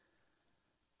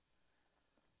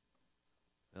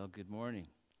Well, good morning.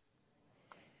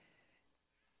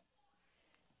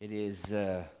 It is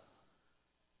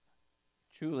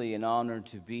truly an honor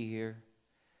to be here.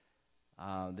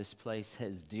 This place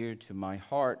is dear to my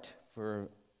heart for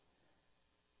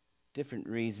different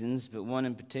reasons, but one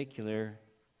in particular.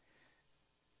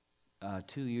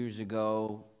 2 years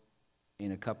ago,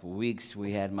 in a couple weeks,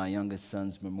 we had my youngest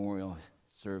son's memorial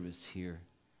service here.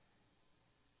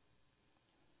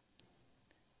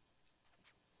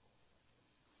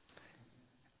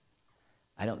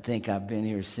 I don't think I've been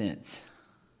here since.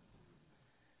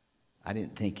 I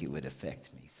didn't think it would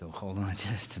affect me, so hold on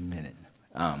just a minute.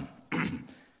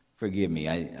 Forgive me,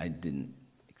 I didn't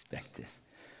expect this.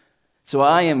 So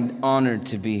I am honored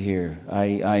to be here.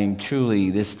 I am truly,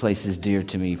 this place is dear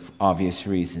to me for obvious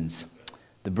reasons.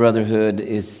 The brotherhood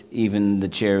is even the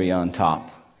cherry on top.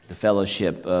 The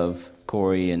fellowship of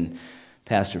Corey and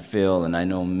Pastor Phil, and I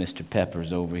know Mr.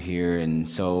 Pepper's over here, and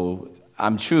so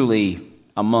I'm truly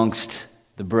amongst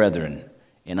the brethren,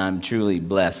 and I'm truly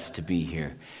blessed to be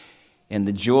here. And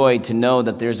the joy to know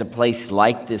that there's a place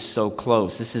like this so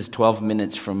close. This is 12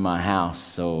 minutes from my house,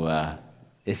 so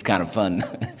it's kind of fun,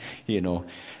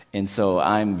 And so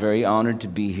I'm very honored to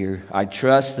be here. I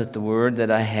trust that the word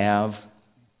that I have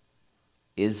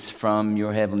is from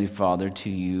your Heavenly Father to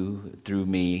you through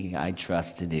me. I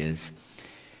trust it is.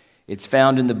 It's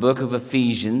found in the book of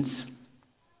Ephesians,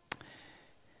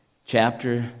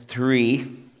 chapter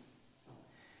 3.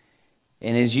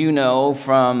 And as you know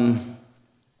from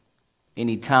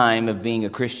any time of being a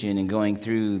Christian and going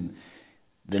through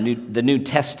the New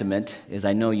Testament, as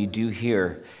I know you do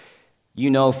here, you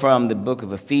know from the book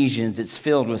of Ephesians, it's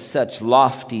filled with such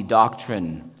lofty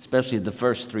doctrine, especially the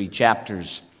first 3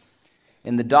 chapters.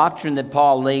 And the doctrine that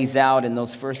Paul lays out in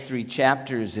those first 3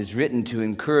 chapters is written to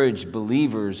encourage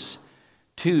believers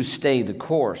to stay the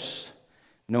course,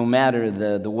 no matter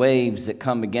the waves that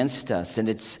come against us. And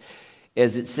it's,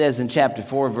 as it says in chapter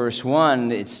 4, verse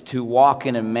 1, it's to walk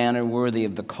in a manner worthy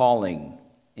of the calling.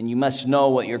 And you must know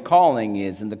what your calling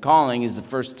is. And the calling is the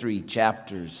first 3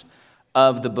 chapters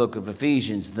of the book of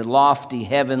Ephesians, the lofty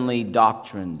heavenly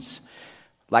doctrines,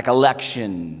 like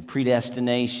election,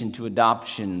 predestination to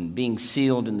adoption, being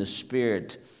sealed in the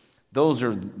Spirit. Those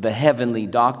are the heavenly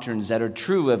doctrines that are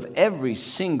true of every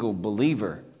single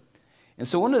believer. And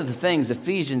so one of the things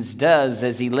Ephesians does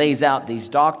as he lays out these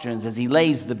doctrines, as he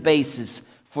lays the basis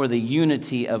for the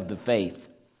unity of the faith.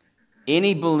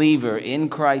 Any believer in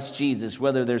Christ Jesus,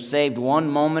 whether they're saved one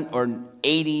moment or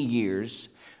 80 years,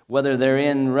 whether they're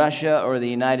in Russia or the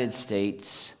United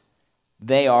States,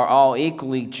 they are all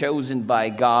equally chosen by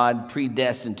God,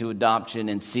 predestined to adoption,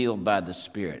 and sealed by the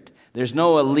Spirit. There's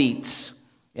no elites,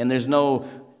 and there's no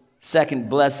second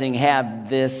blessing, have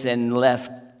this and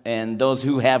left, and those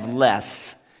who have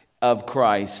less of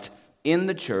Christ in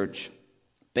the church,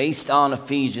 based on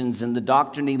Ephesians and the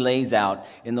doctrine he lays out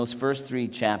in those first 3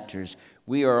 chapters.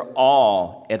 We are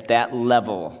all at that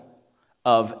level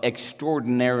of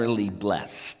extraordinarily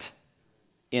blessed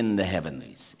in the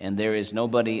heavenlies, and there is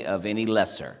nobody of any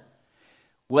lesser.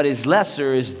 What is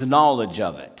lesser is the knowledge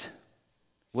of it.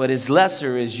 What is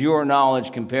lesser is your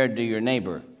knowledge compared to your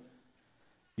neighbor.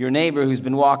 Your neighbor who's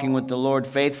been walking with the Lord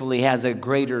faithfully has a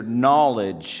greater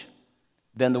knowledge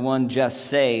than the one just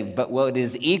saved. But what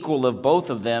is equal of both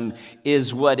of them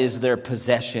is what is their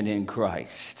possession in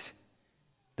Christ.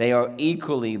 They are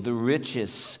equally the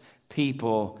richest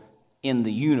people in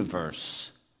the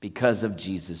universe because of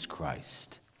Jesus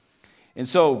Christ. And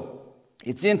so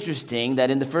it's interesting that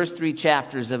in the first 3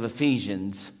 chapters of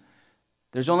Ephesians,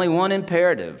 there's only one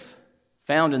imperative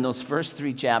found in those first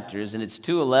 3 chapters, and it's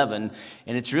 2:11,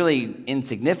 and it's really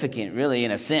insignificant, really,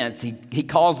 in a sense. He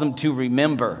calls them to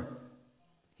remember.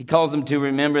 He calls them to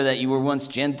remember that you were once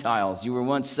Gentiles. You were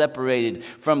once separated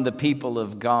from the people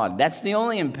of God. That's the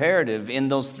only imperative in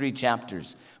those 3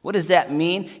 chapters. What does that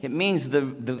mean? It means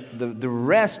the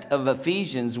rest of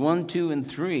Ephesians 1, 2, and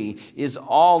 3 is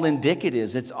all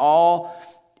indicatives. It's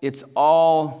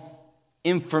all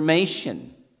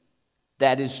information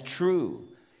that is true.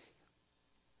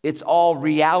 It's all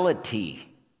reality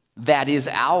that is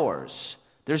ours.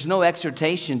 There's no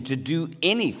exhortation to do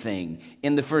anything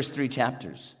in the first 3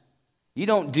 chapters. You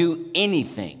don't do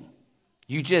anything.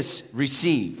 You just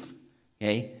receive.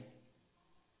 Okay?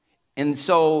 And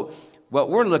so what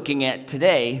we're looking at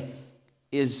today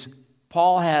is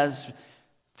Paul has,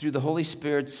 through the Holy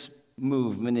Spirit's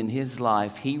movement in his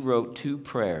life, he wrote 2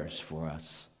 prayers for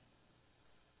us.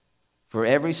 For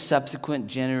every subsequent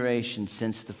generation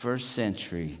since the first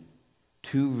century,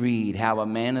 to read how a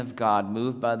man of God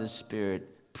moved by the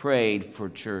Spirit prayed for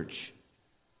church.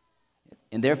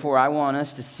 And therefore, I want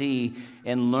us to see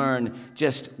and learn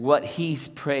just what he's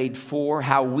prayed for,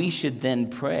 how we should then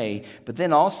pray, but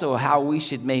then also how we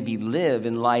should maybe live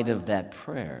in light of that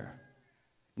prayer.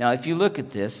 Now, if you look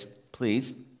at this,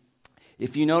 please,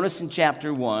 if you notice in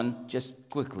chapter 1, just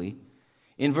quickly,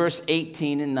 in verse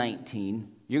 18 and 19,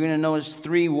 you're going to notice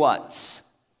three whats.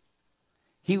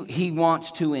 He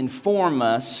wants to inform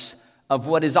us of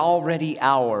what is already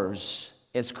ours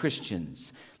as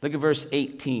Christians. Look at verse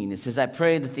 18. It says, I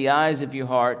pray that the eyes of your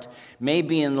heart may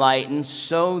be enlightened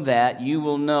so that you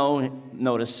will know,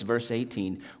 notice verse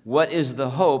 18, what is the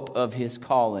hope of his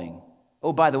calling.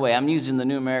 Oh, by the way, I'm using the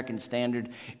New American Standard,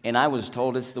 and I was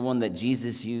told it's the one that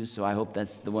Jesus used, so I hope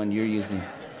that's the one you're using.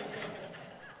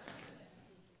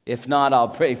 If not, I'll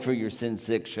pray for your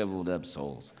sin-sick, shriveled-up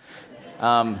souls.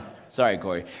 Sorry,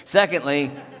 Corey. Secondly,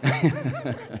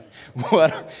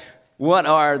 what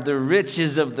are the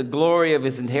riches of the glory of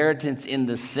his inheritance in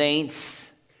the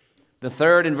saints? The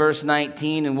third in verse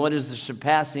 19, and what is the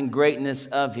surpassing greatness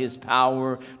of his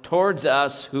power towards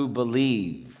us who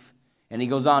believe? And he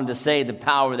goes on to say the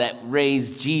power that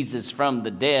raised Jesus from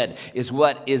the dead is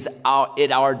what is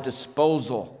at our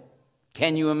disposal.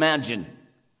 Can you imagine?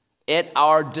 At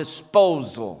our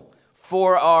disposal,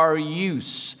 for our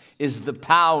use, is the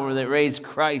power that raised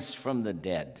Christ from the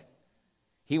dead.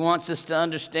 He wants us to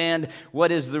understand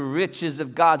what is the riches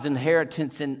of God's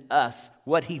inheritance in us,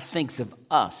 what he thinks of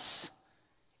us.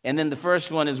 And then the first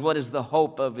one is what is the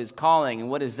hope of his calling, and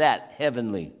what is that?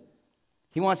 Heavenly.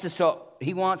 He wants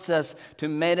us to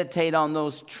meditate on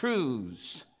those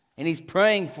truths, and he's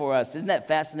praying for us. Isn't that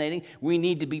fascinating? We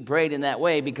need to be prayed in that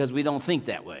way because we don't think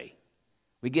that way.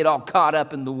 We get all caught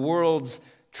up in the world's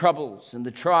troubles and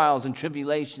the trials and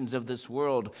tribulations of this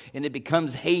world, and it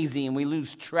becomes hazy, and we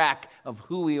lose track of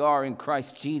who we are in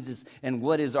Christ Jesus and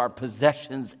what is our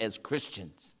possessions as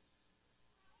Christians.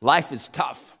 Life is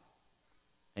tough.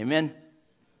 Amen?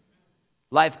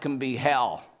 Life can be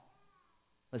hell.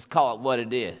 Let's call it what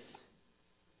it is.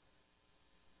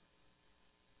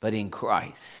 But in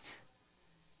Christ,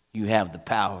 you have the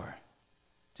power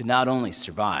to not only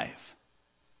survive,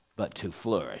 but to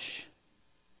flourish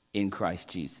in Christ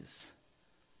Jesus.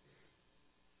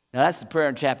 Now that's the prayer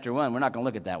in chapter 1. We're not going to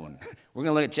look at that one. We're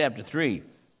going to look at chapter 3.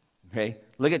 Okay?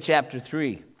 Look at chapter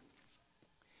 3.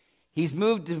 He's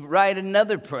moved to write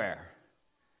another prayer.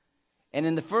 And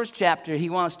in the first chapter, he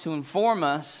wants to inform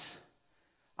us.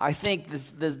 I think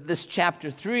this chapter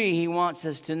 3, he wants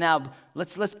us to now,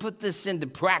 let's put this into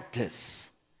practice.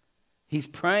 He's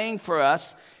praying for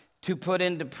us to put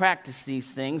into practice these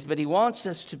things, but he wants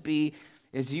us to be,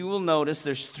 as you will notice,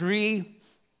 there's three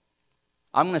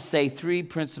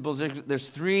principles. There's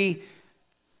three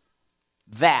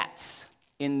that's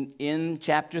in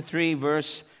chapter 3,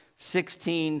 verse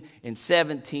 16 and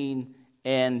 17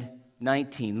 and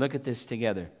 19. Look at this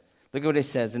together. Look at what it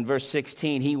says in verse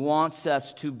 16. He wants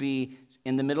us to be,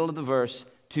 in the middle of the verse,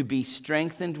 to be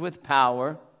strengthened with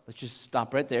power. Let's just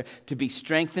stop right there. To be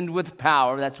strengthened with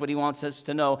power. That's what he wants us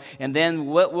to know. And then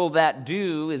what will that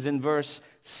do is in verse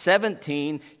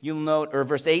 17, you'll note, or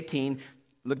verse 18,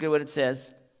 look at what it says.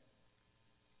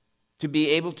 To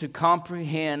be able to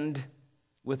comprehend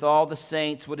with all the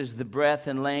saints what is the breadth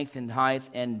and length and height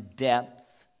and depth.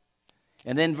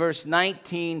 And then verse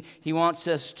 19, he wants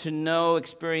us to know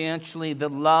experientially the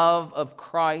love of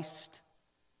Christ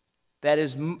that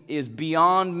is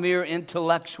beyond mere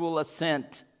intellectual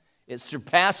assent. It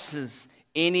surpasses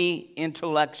any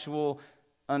intellectual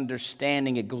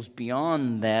understanding. It goes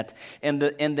beyond that. And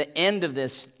the end of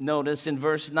this, notice in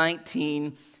verse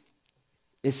 19,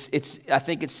 I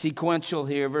think it's sequential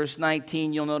here. Verse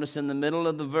 19, you'll notice in the middle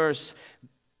of the verse,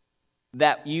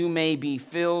 that you may be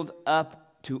filled up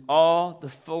to all the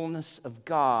fullness of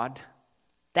God.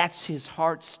 That's his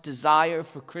heart's desire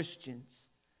for Christians.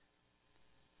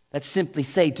 That's simply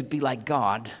say to be like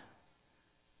God.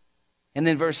 And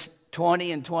then verse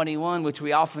 20 and 21, which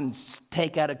we often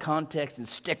take out of context and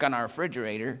stick on our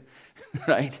refrigerator,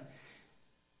 right?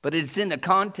 But it's in the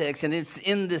context, and it's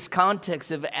in this context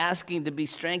of asking to be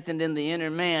strengthened in the inner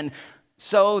man,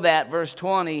 so that, verse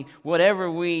 20,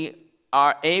 whatever we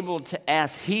are able to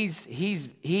ask,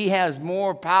 he has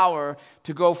more power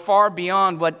to go far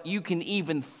beyond what you can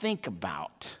even think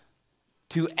about,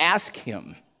 to ask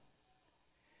him.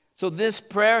 So this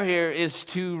prayer here is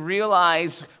to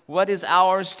realize what is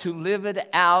ours, to live it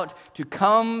out, to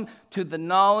come to the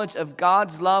knowledge of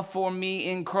God's love for me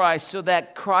in Christ, so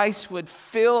that Christ would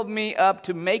fill me up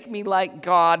to make me like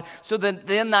God, so that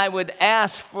then I would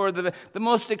ask for the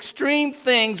most extreme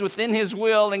things within His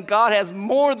will, and God has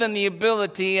more than the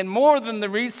ability and more than the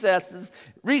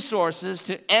resources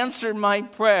to answer my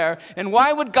prayer. And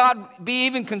why would God be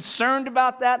even concerned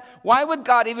about that? Why would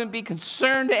God even be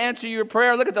concerned to answer your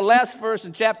prayer? Look at the last verse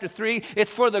in chapter 3.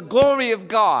 It's for the glory of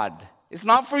God. It's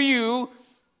not for you,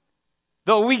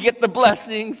 though we get the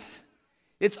blessings.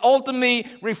 It's ultimately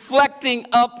reflecting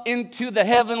up into the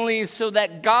heavenlies so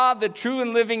that God, the true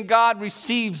and living God,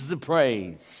 receives the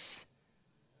praise.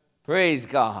 Praise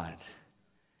God.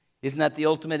 Isn't that the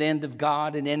ultimate end of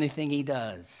God in anything He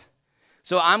does?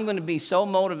 So I'm going to be so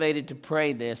motivated to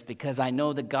pray this because I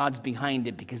know that God's behind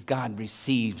it, because God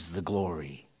receives the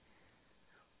glory.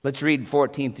 Let's read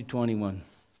 14 through 21.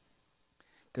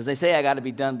 Because they say I got to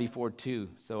be done before 2,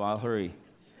 so I'll hurry.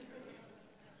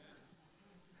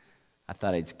 I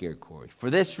thought I'd scare Corey. For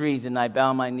this reason, I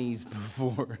bow my knees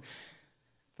before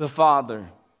the Father,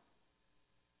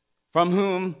 from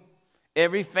whom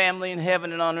every family in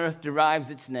heaven and on earth derives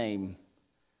its name,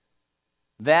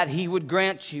 that He would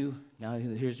grant you, now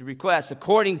here's the request,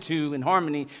 according to, in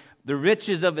harmony, the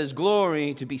riches of His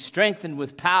glory, to be strengthened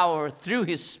with power through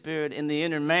His Spirit in the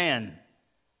inner man.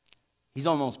 He's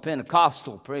almost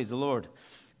Pentecostal, praise the Lord.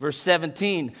 Verse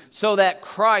 17, so that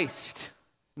Christ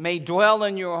may dwell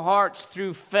in your hearts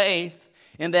through faith,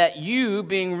 and that you,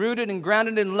 being rooted and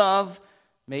grounded in love,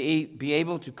 may be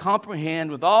able to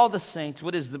comprehend with all the saints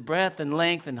what is the breadth and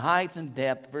length and height and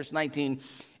depth. Verse 19,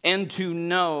 and to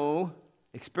know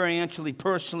experientially,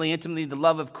 personally, intimately the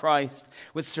love of Christ,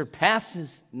 which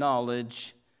surpasses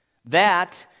knowledge,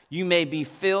 that you may be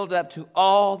filled up to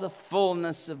all the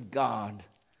fullness of God.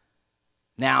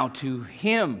 Now to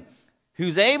Him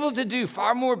who's able to do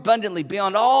far more abundantly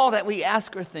beyond all that we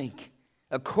ask or think,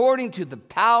 according to the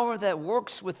power that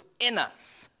works within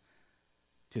us,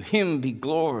 to Him be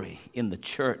glory in the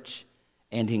church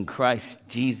and in Christ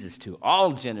Jesus to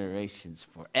all generations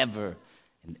forever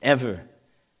and ever.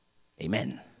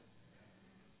 Amen.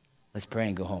 Let's pray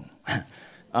and go home.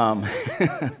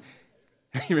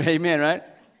 Amen, right?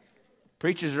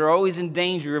 Preachers are always in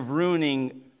danger of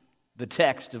ruining the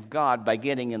text of God by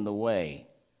getting in the way,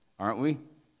 aren't we?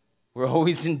 We're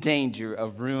always in danger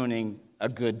of ruining a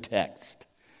good text.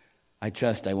 I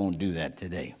trust I won't do that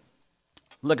today.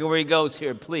 Look at where he goes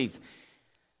here, please.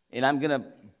 And I'm going to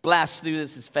blast through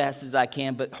this as fast as I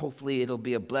can, but hopefully it'll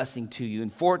be a blessing to you. In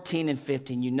 14 and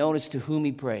 15, you notice to whom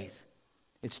he prays.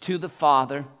 It's to the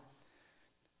Father.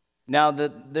 Now,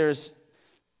 there's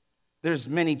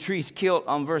many trees killed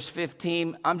on verse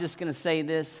 15. I'm just going to say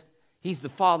this. He's the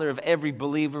Father of every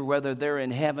believer, whether they're in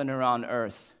heaven or on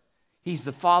earth. He's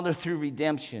the Father through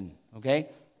redemption, okay?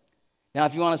 Now,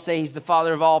 if you want to say He's the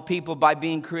Father of all people by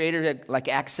being creator, like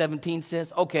Acts 17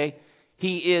 says, okay,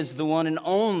 He is the one and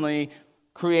only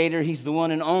Creator. He's the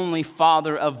one and only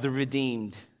Father of the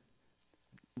redeemed.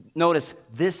 Notice,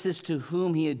 this is to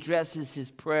whom He addresses His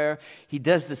prayer. He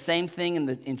does the same thing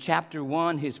in chapter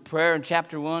 1. His prayer in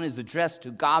chapter 1 is addressed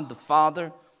to God the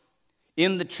Father.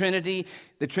 In the Trinity,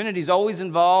 the Trinity is always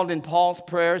involved in Paul's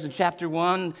prayers. In chapter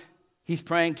 1, he's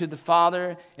praying to the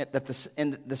Father that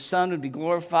the Son would be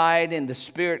glorified and the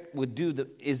Spirit would do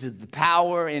the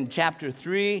power. In chapter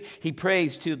 3, he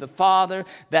prays to the Father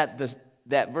that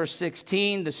verse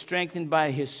 16, the strengthened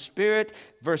by His Spirit.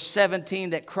 Verse 17,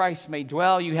 that Christ may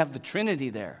dwell. You have the Trinity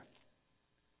there.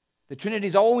 The Trinity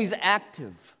is always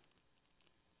active.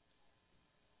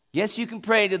 Yes, you can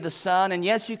pray to the Son, and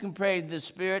yes, you can pray to the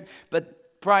Spirit,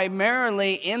 but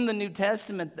primarily in the New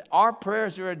Testament, our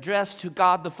prayers are addressed to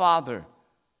God the Father.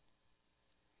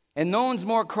 And no one's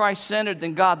more Christ-centered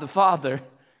than God the Father.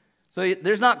 So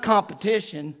there's not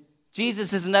competition.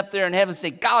 Jesus isn't up there in heaven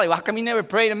saying, golly, how come you never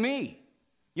pray to me?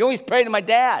 You always pray to my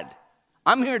dad.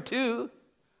 I'm here too.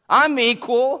 I'm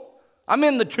equal. I'm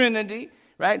in the Trinity,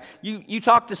 right? You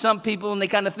talk to some people and they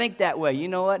kind of think that way. You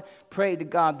know what? Pray to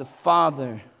God the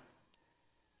Father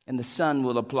and the Son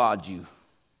will applaud you.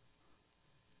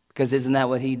 Because isn't that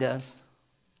what He does?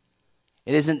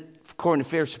 It isn't, according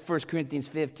to 1 Corinthians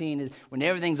 15, when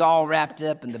everything's all wrapped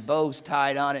up and the bow's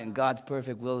tied on it and God's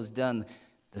perfect will is done,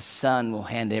 the Son will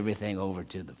hand everything over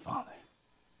to the Father.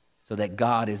 So that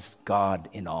God is God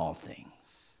in all things.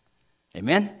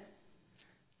 Amen?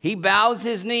 He bows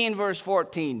His knee in verse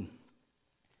 14.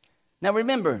 Now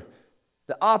remember,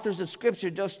 the authors of Scripture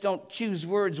just don't choose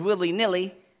words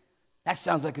willy-nilly. That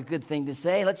sounds like a good thing to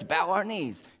say. Let's bow our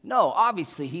knees. No,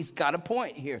 obviously, he's got a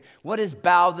point here. What is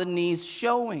bow the knees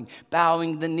showing?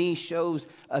 Bowing the knee shows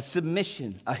a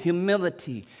submission, a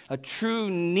humility, a true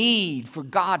need for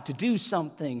God to do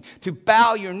something, to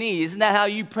bow your knee. Isn't that how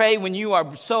you pray when you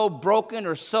are so broken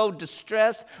or so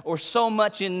distressed or so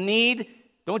much in need?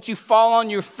 Don't you fall on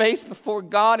your face before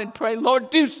God and pray, Lord,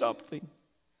 do something?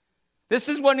 This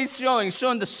is what he's showing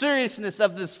the seriousness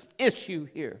of this issue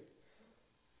here.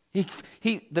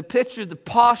 The picture, the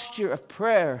posture of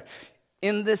prayer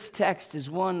in this text is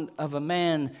one of a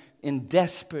man in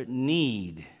desperate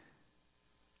need.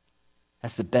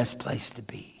 That's the best place to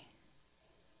be.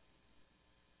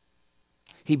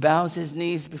 He bows his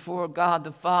knees before God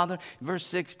the Father. Verse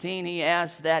 16, he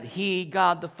asks that he,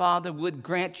 God the Father, would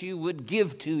grant you, would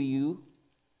give to you.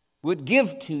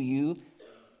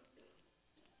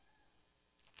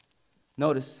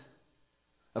 Notice,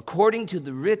 according to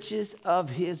the riches of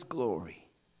his glory.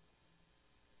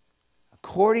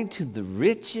 According to the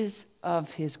riches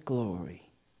of his glory.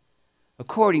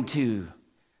 According to,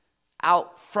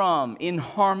 out from, in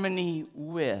harmony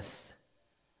with.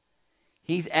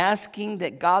 He's asking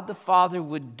that God the Father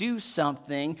would do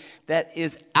something that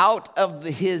is out of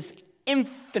his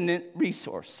infinite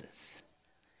resources.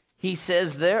 He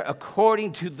says there,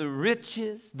 according to the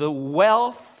riches, the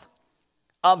wealth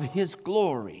of his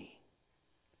glory.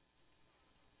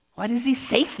 Why does he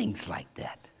say things like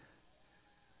that?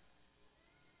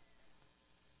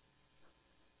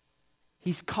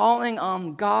 He's calling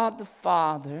on God the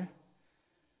Father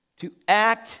to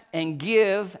act and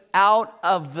give out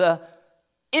of the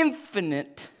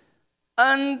infinite,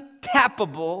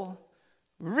 untappable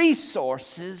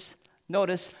resources,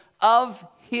 notice, of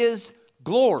his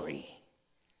glory.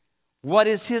 What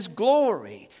is his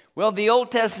glory? Well, the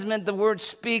Old Testament, the word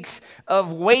speaks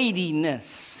of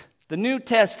weightiness. The New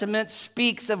Testament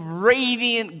speaks of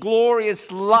radiant,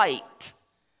 glorious light.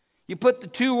 You put the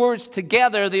two words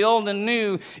together, the old and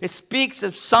new, it speaks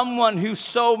of someone who's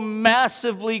so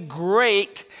massively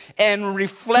great and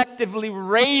reflectively,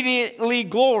 radiantly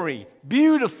glory,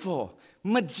 beautiful,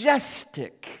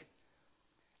 majestic.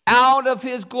 Out of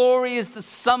his glory is the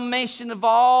summation of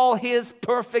all his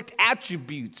perfect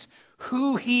attributes.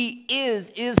 Who he is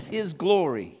his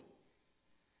glory.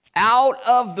 Out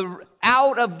of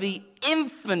the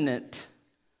infinite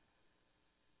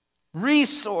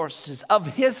resources of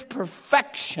his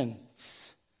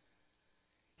perfections,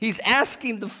 he's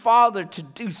asking the Father to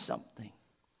do something.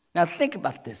 Now think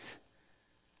about this.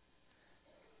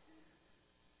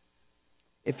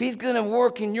 If he's going to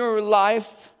work in your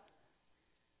life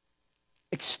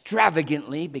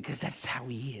extravagantly, because that's how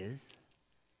he is,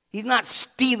 he's not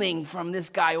stealing from this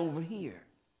guy over here.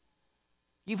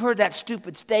 You've heard that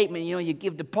stupid statement, you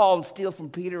give to Paul and steal from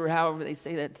Peter, or however they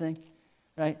say that thing,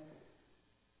 right?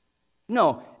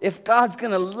 No, if God's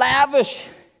going to lavish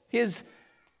his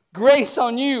grace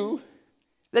on you,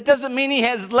 that doesn't mean he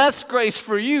has less grace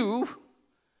for you,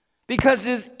 because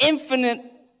his infinite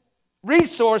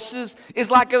resources is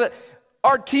like an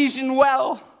artesian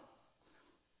well.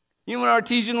 You know what an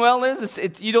artesian well is?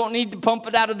 You don't need to pump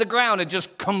it out of the ground. It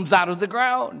just comes out of the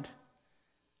ground.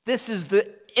 This is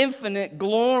the infinite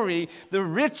glory, the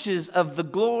riches of the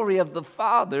glory of the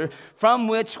Father, from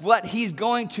which what he's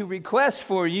going to request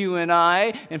for you and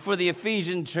I and for the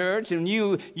Ephesian church, and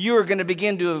you're going to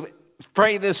begin to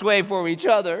pray this way for each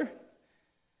other.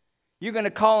 You're going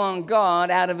to call on God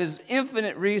out of his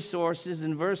infinite resources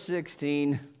in verse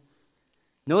 16.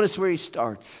 Notice where he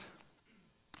starts.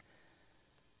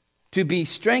 To be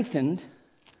strengthened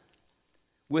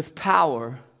with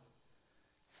power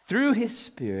through his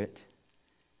Spirit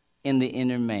in the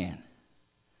inner man.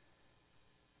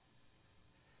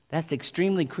 That's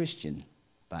extremely Christian,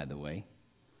 by the way.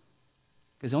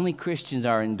 Because only Christians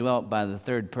are indwelt by the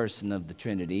third person of the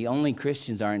Trinity. Only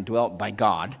Christians are indwelt by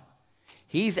God.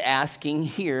 He's asking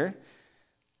here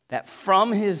that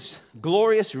from his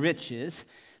glorious riches,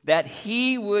 that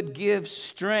he would give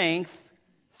strength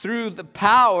through the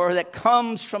power that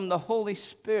comes from the Holy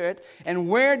Spirit. And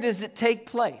where does it take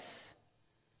place?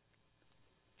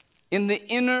 In the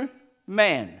inner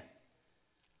man.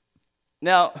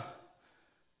 Now,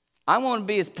 I want to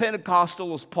be as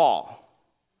Pentecostal as Paul.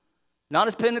 Not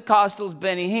as Pentecostal as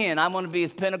Benny Hinn. I want to be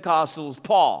as Pentecostal as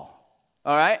Paul.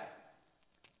 All right?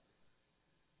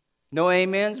 No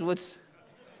amens?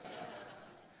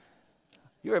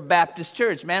 You're a Baptist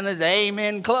church, man. There's an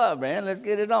amen club, man. Let's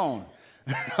get it on.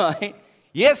 Right?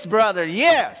 Yes, brother,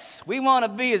 yes. We want to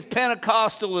be as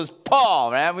Pentecostal as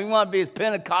Paul, right? We want to be as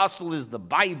Pentecostal as the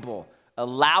Bible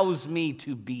allows me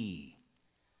to be.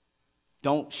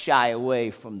 Don't shy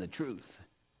away from the truth.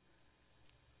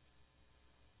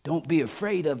 Don't be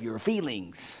afraid of your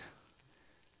feelings.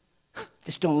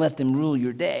 Just don't let them rule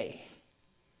your day.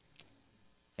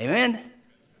 Amen?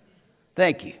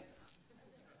 Thank you.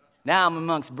 Now I'm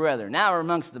amongst brethren. Now we're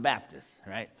amongst the Baptists,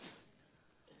 right?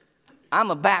 I'm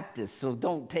a Baptist, so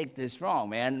don't take this wrong,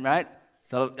 man, right?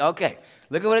 So, okay.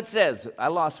 Look at what it says. I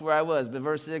lost where I was, but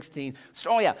verse 16.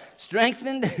 Oh, yeah.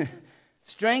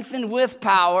 Strengthened with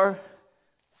power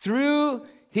through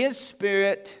his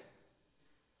Spirit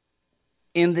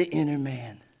in the inner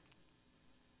man.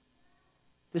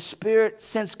 The Spirit,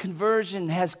 since conversion,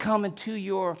 has come into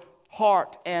your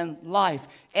heart and life.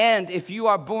 And if you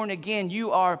are born again,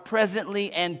 you are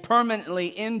presently and permanently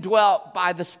indwelt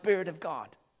by the Spirit of God.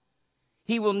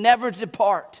 He will never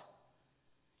depart.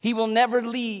 He will never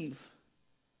leave.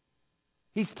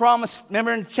 He's promised,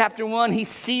 remember in chapter 1, he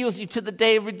seals you to the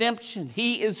day of redemption.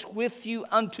 He is with you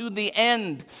unto the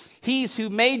end. He's who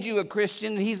made you a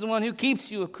Christian, and he's the one who keeps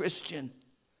you a Christian.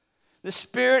 The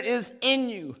Spirit is in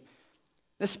you.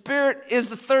 The Spirit is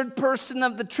the third person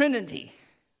of the Trinity.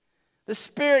 The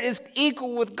Spirit is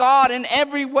equal with God in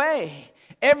every way.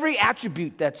 Every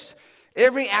attribute that's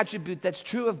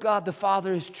true of God the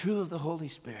Father is true of the Holy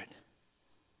Spirit.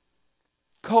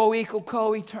 Co-equal,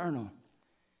 co-eternal.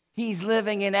 He's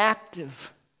living and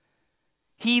active.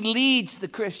 He leads the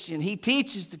Christian. He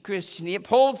teaches the Christian. He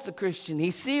upholds the Christian. He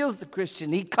seals the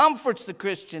Christian. He comforts the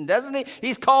Christian, doesn't he?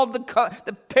 He's called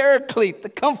the Paraclete, the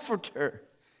Comforter.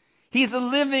 He's a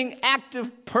living,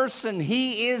 active person.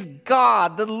 He is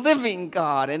God, the living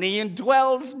God, and he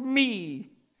indwells me.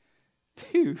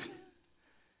 Dude,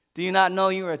 do you not know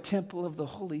you are a temple of the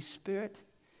Holy Spirit,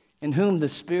 in whom the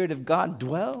Spirit of God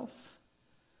dwells?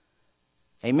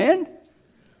 Amen?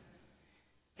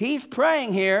 He's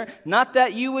praying here, not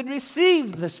that you would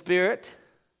receive the Spirit.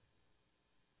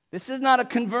 This is not a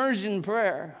conversion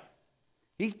prayer.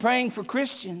 He's praying for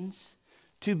Christians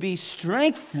to be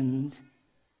strengthened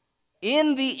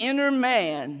in the inner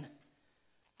man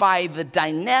by the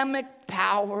dynamic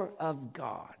power of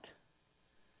God.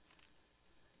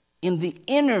 In the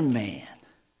inner man.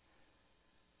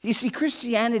 You see,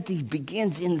 Christianity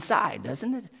begins inside,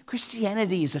 doesn't it?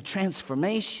 Christianity is a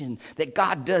transformation that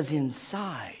God does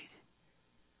inside.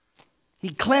 He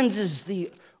cleanses the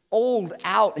old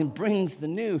out and brings the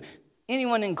new.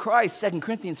 Anyone in Christ, 2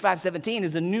 Corinthians 5:17,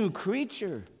 is a new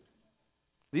creature.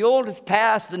 The old has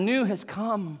passed, the new has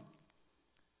come.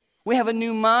 We have a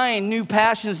new mind, new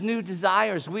passions, new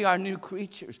desires. We are new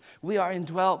creatures. We are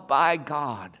indwelt by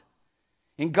God.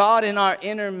 And God in our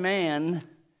inner man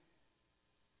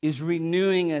is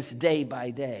renewing us day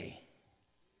by day.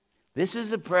 This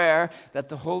is a prayer that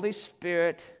the Holy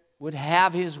Spirit would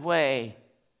have his way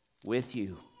with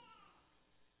you.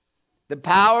 The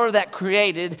power that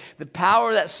created, the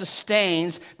power that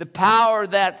sustains, the power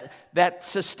that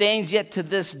sustains yet to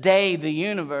this day the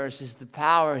universe is the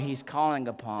power he's calling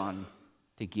upon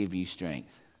to give you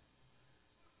strength.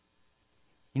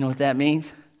 You know what that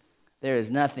means? There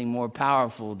is nothing more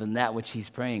powerful than that which he's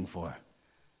praying for.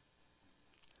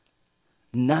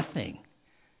 Nothing.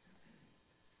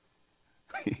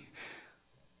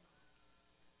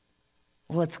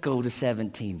 Let's go to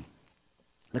 17.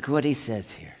 Look what he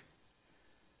says here.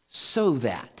 So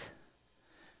that.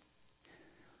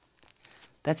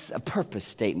 That's a purpose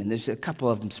statement. There's a couple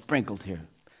of them sprinkled here.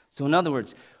 So in other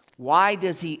words, why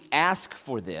does he ask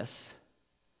for this?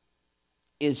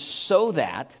 Is so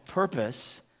that,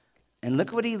 purpose, and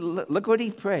look what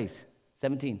he prays.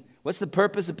 17. What's the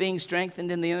purpose of being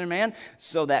strengthened in the inner man?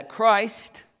 So that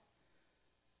Christ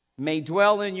may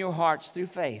dwell in your hearts through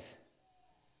faith.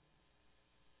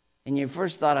 And your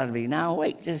first thought ought to be, now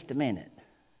wait just a minute.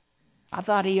 I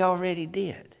thought he already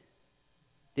did.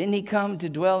 Didn't he come to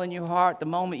dwell in your heart the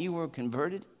moment you were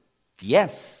converted?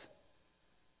 Yes.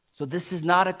 So this is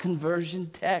not a conversion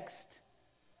text.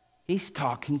 He's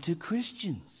talking to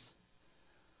Christians.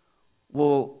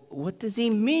 Well, what does he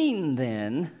mean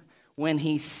then when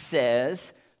he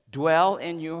says, dwell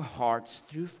in your hearts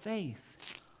through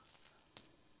faith?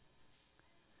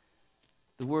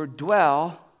 The word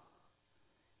dwell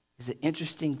is an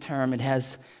interesting term. It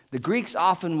has, the Greeks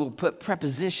often will put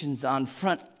prepositions on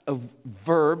front of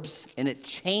verbs, and it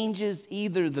changes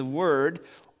either the word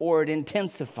or it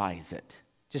intensifies it.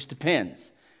 Just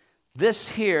depends. This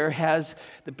here has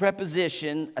the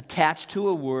preposition attached to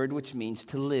a word which means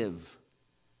to live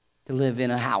in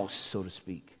a house, so to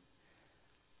speak.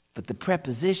 But the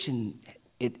preposition,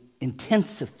 it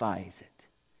intensifies it.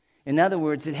 In other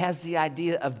words, it has the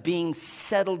idea of being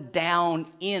settled down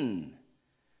in.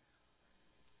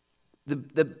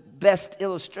 The best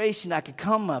illustration I could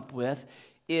come up with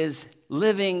is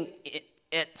living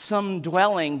at some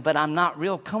dwelling, but I'm not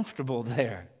real comfortable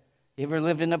there. You ever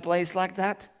lived in a place like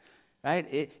that?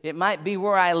 Right? It might be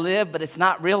where I live, but it's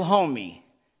not real homey,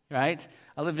 right?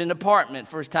 I lived in an apartment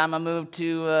first time I moved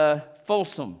to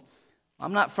Folsom.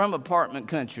 I'm not from apartment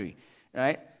country,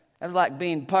 right? That was like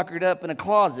being puckered up in a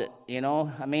closet, you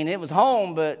know. I mean, it was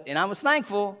home, and I was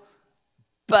thankful,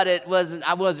 but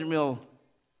I wasn't real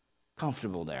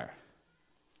comfortable there.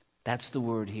 That's the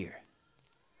word here.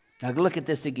 Now look at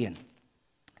this again.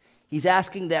 He's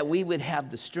asking that we would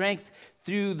have the strength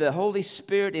through the Holy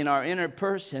Spirit in our inner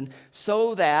person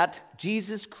so that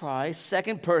Jesus Christ,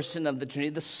 second person of the Trinity,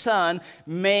 the Son,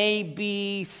 may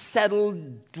be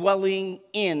settled, dwelling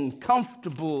in,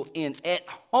 comfortable in, at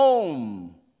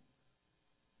home.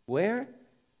 Where?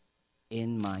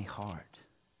 In my heart.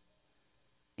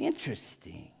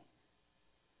 Interesting.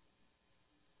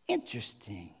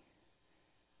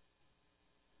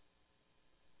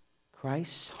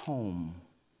 Christ's home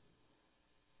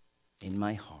in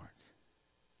my heart.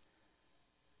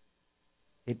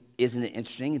 Isn't it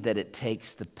interesting that it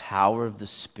takes the power of the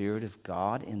Spirit of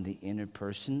God in the inner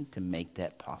person to make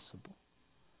that possible?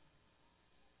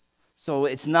 So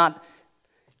it's not,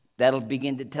 that'll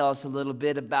begin to tell us a little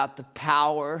bit about the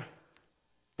power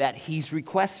that he's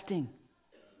requesting.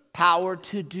 Power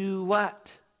to do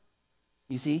what?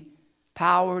 You see?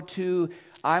 Power to,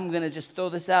 I'm going to just throw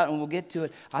this out and we'll get to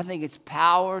it. I think it's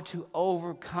power to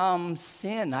overcome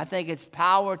sin. I think it's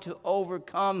power to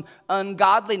overcome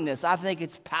ungodliness. I think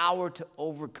it's power to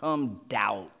overcome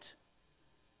doubt.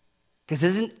 Because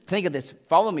think of this,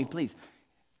 follow me please.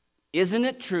 Isn't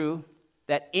it true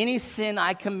that any sin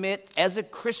I commit as a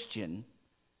Christian,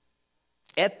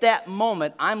 at that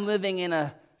moment I'm living in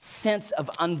a sense of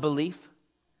unbelief?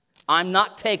 I'm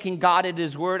not taking God at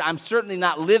his word. I'm certainly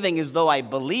not living as though I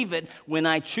believe it when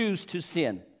I choose to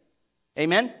sin.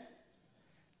 Amen?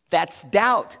 That's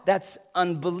doubt. That's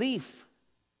unbelief.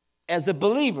 As a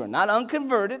believer, not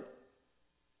unconverted.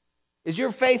 Is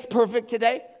your faith perfect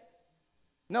today?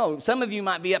 No. Some of you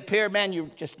might be up here, man, you're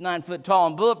just 9 foot tall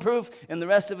and bulletproof, and the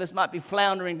rest of us might be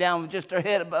floundering down with just our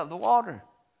head above the water.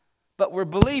 But we're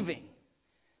believing.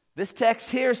 This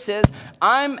text here says,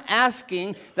 I'm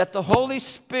asking that the Holy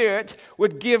Spirit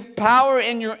would give power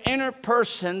in your inner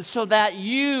person so that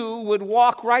you would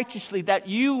walk righteously, that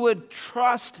you would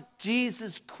trust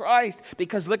Jesus Christ.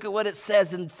 Because look at what it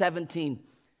says in 17.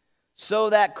 So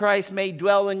that Christ may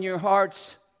dwell in your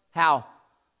hearts. How?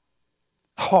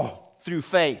 Through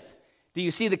faith. Do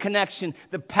you see the connection?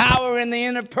 The power in the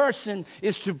inner person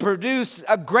is to produce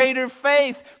a greater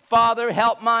faith. Father,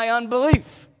 help my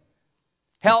unbelief.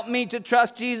 Help me to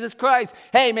trust Jesus Christ.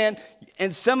 Hey, man,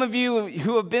 and some of you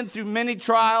who have been through many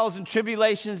trials and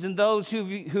tribulations and those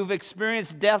who've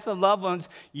experienced death of loved ones,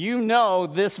 you know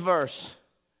this verse.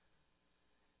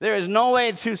 There is no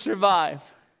way to survive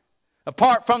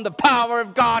apart from the power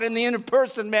of God in the inner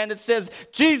person, man. It says,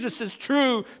 Jesus is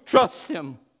true, trust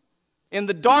him. In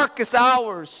the darkest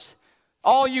hours,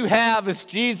 all you have is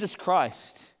Jesus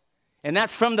Christ. And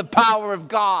that's from the power of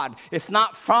God. It's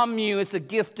not from you. It's a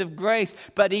gift of grace.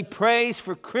 But he prays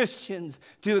for Christians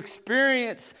to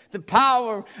experience the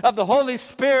power of the Holy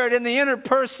Spirit in the inner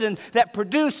person that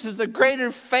produces a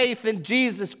greater faith in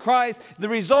Jesus Christ. The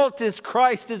result is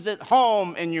Christ is at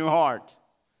home in your heart.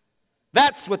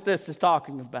 That's what this is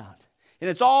talking about.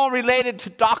 And it's all related to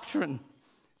doctrine.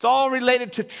 It's all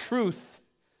related to truth.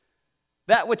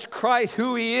 That which Christ,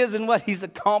 who he is and what he's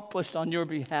accomplished on your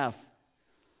behalf.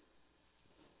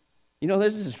 You know,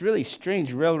 there's this really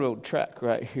strange railroad track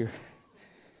right here.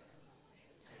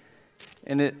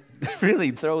 And it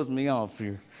really throws me off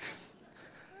here.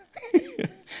 I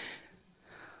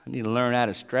need to learn how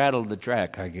to straddle the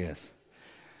track, I guess.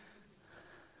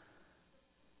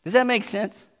 Does that make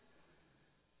sense?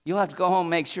 You'll have to go home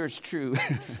and make sure it's true.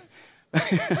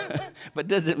 But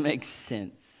does it make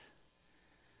sense?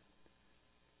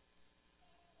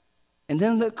 And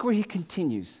then look where he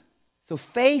continues. So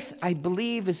faith, I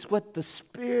believe, is what the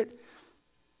Spirit...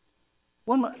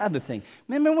 One more other thing.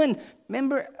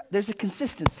 Remember, there's a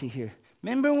consistency here.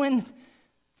 Remember when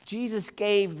Jesus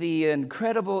gave the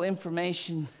incredible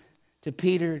information to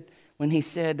Peter when he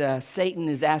said, Satan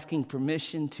is asking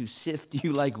permission to sift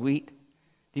you like wheat? Do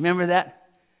you remember that?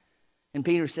 And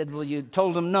Peter said, well, you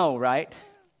told him no, right?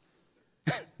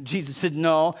 Jesus said,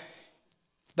 no,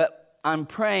 but I'm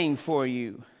praying for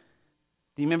you.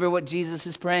 Do you remember what Jesus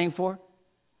is praying for?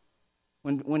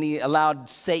 When he allowed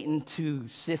Satan to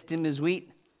sift him as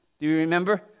wheat? Do you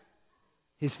remember?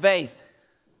 His faith.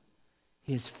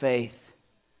 His faith.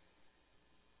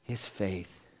 His faith.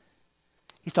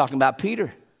 He's talking about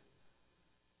Peter.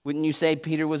 Wouldn't you say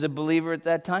Peter was a believer at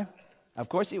that time? Of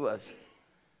course he was.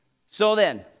 So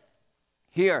then,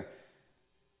 here,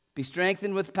 Be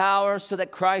strengthened with power so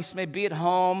that Christ may be at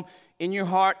home in your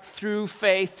heart through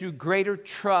faith, through greater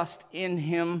trust in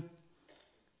him.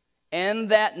 And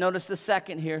that, notice the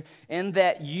second here, and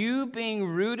that you being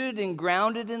rooted and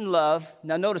grounded in love.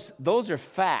 Now notice, those are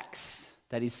facts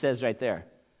that he says right there.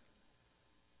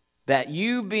 That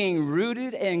you being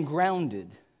rooted and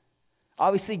grounded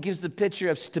obviously gives the picture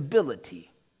of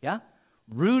stability. Yeah?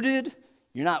 Rooted,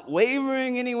 you're not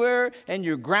wavering anywhere, and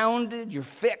you're grounded, you're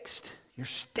fixed, you're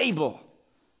stable.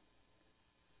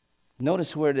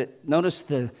 Notice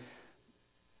the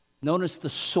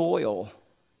soil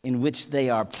in which they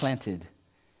are planted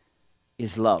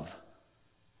is love.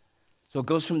 So it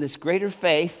goes from this greater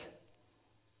faith,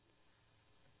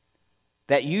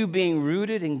 that you being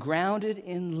rooted and grounded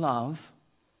in love.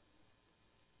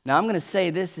 Now I'm going to say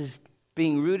this is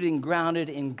being rooted and grounded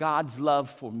in God's love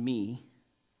for me,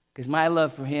 because my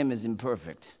love for him is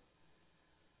imperfect.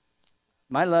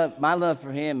 My love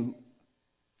for him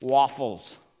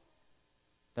waffles,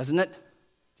 doesn't it?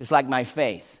 Just like my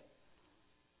faith.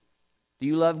 Do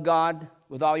you love God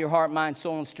with all your heart, mind,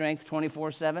 soul, and strength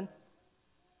 24/7?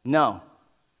 No.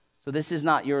 So this is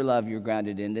not your love you're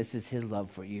grounded in. This is his love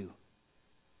for you.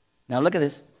 Now look at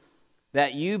this.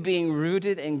 That you being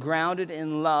rooted and grounded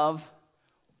in love,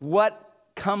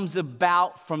 what comes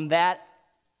about from that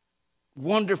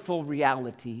wonderful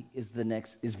reality is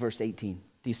verse 18.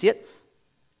 Do you see it?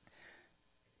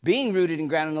 Being rooted and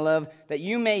grounded in love, that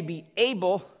you may be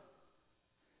able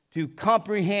to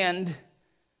comprehend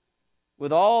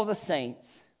with all the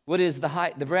saints what is the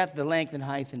height, the breadth, the length, and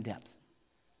height, and depth.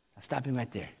 I'll stop him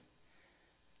right there.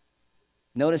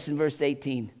 Notice in verse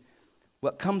 18,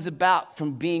 what comes about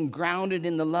from being grounded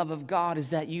in the love of God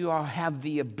is that you have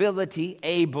the ability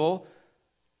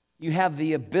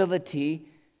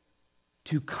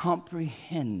to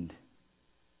comprehend.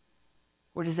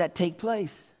 Where does that take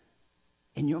place?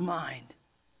 In your mind.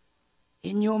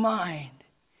 In your mind.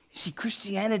 You see,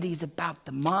 Christianity is about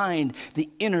the mind, the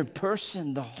inner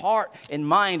person. The heart and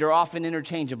mind are often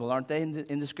interchangeable, aren't they,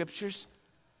 in the scriptures?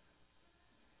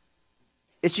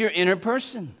 It's your inner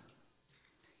person.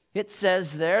 It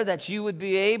says there that you would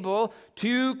be able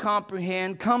to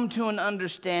comprehend, come to an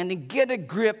understanding, get a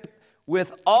grip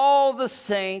with all the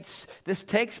saints. This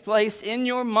takes place in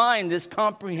your mind, this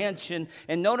comprehension.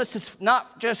 And notice it's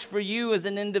not just for you as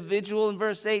an individual in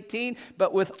verse 18,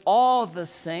 but with all the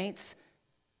saints.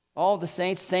 All the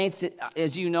saints. Saints,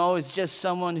 as you know, is just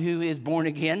someone who is born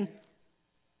again,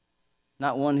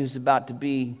 not one who's about to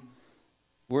be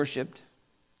worshiped.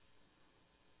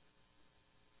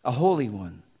 A holy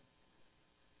one.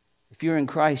 If you're in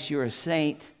Christ, you're a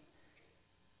saint.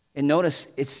 And notice,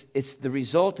 it's the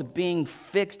result of being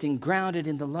fixed and grounded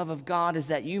in the love of God is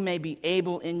that you may be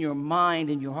able in your mind,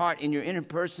 in your heart, in your inner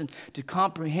person to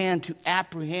comprehend, to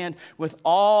apprehend with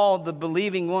all the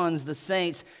believing ones, the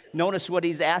saints. Notice what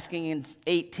he's asking in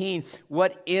 18.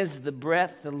 What is the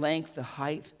breadth, the length, the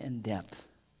height, and depth?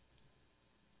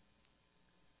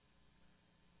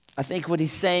 I think what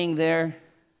he's saying there,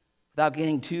 without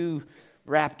getting too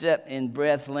wrapped up in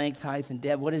breadth, length, height, and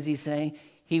depth, what is he saying?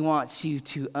 He wants you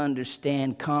to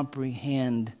understand,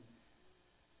 comprehend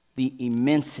the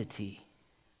immensity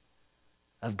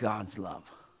of God's love.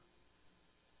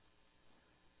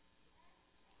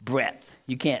 Breadth.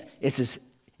 You can't, it's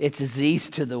as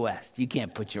east to the west. You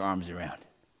can't put your arms around.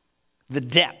 The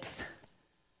depth.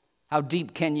 How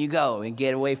deep can you go and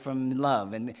get away from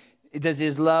love? And does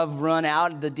his love run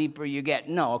out the deeper you get?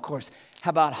 No, of course. How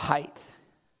about height?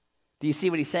 Do you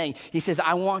see what he's saying? He says,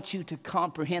 I want you to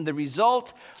comprehend the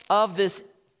result of this,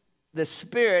 the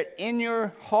Spirit in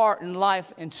your heart and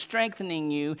life and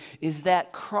strengthening you is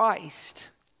that Christ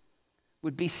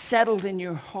would be settled in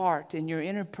your heart, in your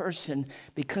inner person,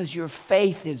 because your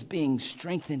faith is being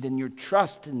strengthened and your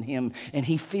trust in him, and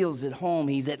he feels at home.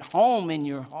 He's at home in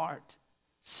your heart,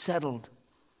 settled.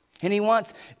 And he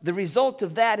wants, the result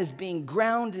of that is being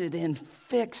grounded and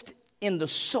fixed in the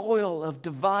soil of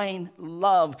divine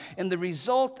love, and the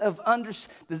result of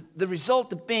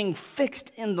being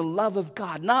fixed in the love of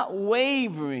God, not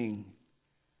wavering.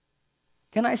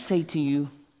 Can I say to you,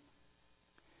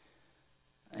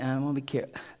 and I want to be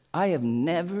careful, I have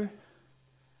never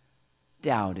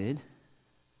doubted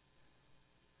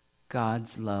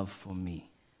God's love for me.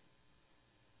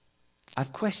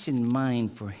 I've questioned mine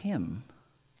for him,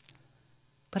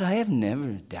 but I have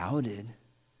never doubted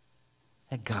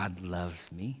that God loves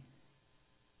me,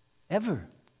 ever.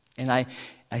 And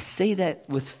I say that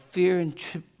with fear and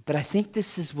but I think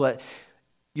this is what,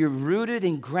 you're rooted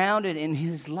and grounded in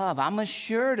his love. I'm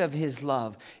assured of his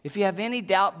love. If you have any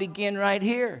doubt, begin right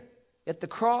here at the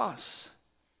cross.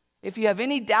 If you have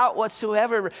any doubt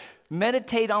whatsoever,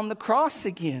 meditate on the cross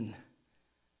again.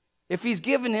 If he's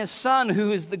given his son,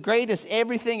 who is the greatest,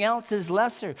 everything else is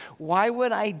lesser. Why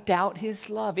would I doubt his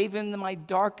love? Even in my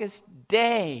darkest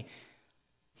day,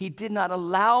 he did not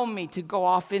allow me to go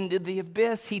off into the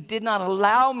abyss. He did not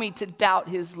allow me to doubt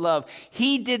his love.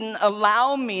 He didn't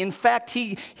allow me. In fact,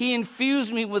 he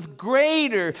infused me with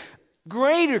greater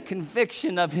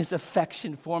conviction of his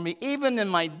affection for me, even in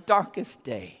my darkest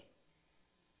day.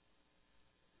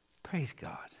 Praise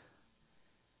God.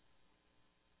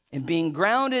 And being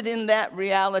grounded in that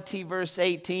reality, verse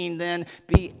 18, then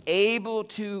be able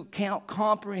to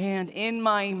comprehend in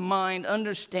my mind,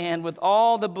 understand with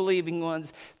all the believing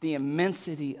ones the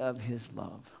immensity of his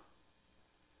love.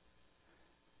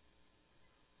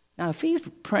 Now, if he's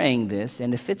praying this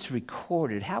and if it's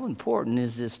recorded, how important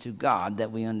is this to God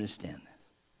that we understand this?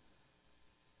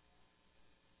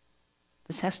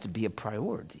 This has to be a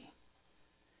priority.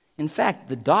 In fact,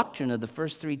 the doctrine of the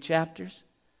first 3 chapters,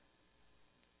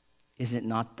 is it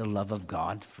not the love of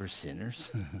God for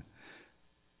sinners?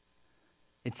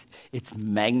 It's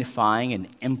magnifying and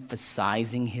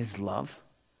emphasizing his love.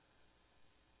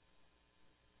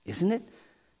 Isn't it?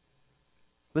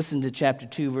 Listen to chapter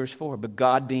 2, verse 4. But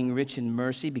God, being rich in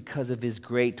mercy, because of his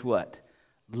great what?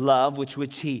 Love,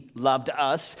 which he loved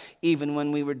us, even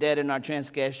when we were dead in our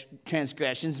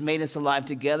transgressions, made us alive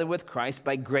together with Christ.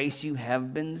 By grace you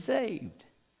have been saved.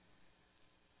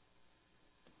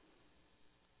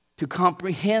 To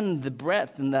comprehend the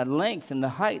breadth and the length and the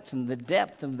height and the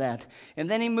depth of that. And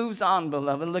then he moves on,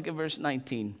 beloved. Look at verse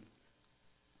 19.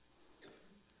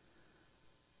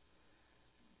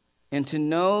 And to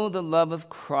know the love of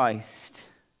Christ.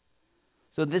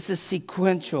 So this is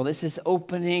sequential. This is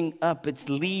opening up. It's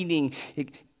leading.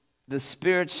 The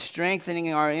Spirit's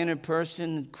strengthening our inner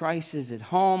person. Christ is at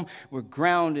home. We're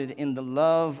grounded in the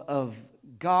love of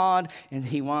God, and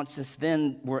he wants us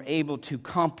then, we're able to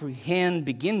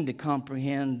begin to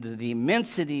comprehend the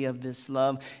immensity of this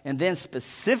love. And then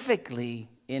specifically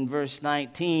in verse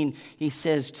 19, he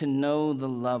says to know the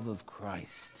love of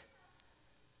Christ.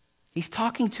 He's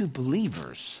talking to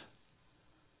believers.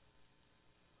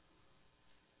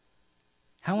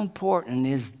 How important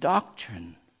is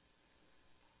doctrine?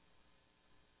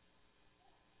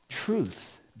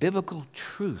 Truth, biblical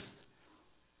truth.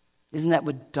 Isn't that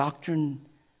what doctrine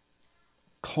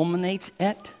culminates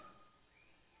at?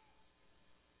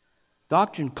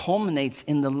 Doctrine culminates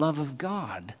in the love of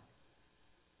God.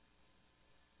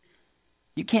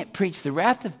 You can't preach the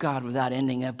wrath of God without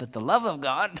ending up at the love of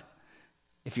God,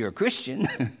 if you're a Christian.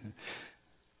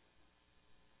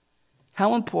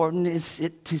 How important is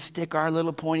it to stick our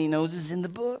little pointy noses in the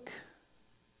book?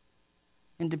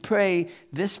 And to pray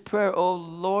this prayer, oh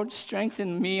Lord,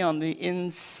 strengthen me on the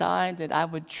inside that I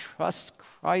would trust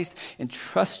Christ and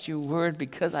trust your word,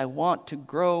 because I want to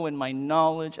grow in my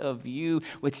knowledge of you,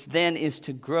 which then is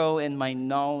to grow in my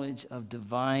knowledge of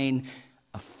divine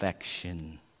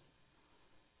affection.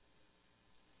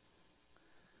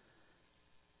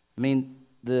 I mean,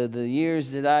 the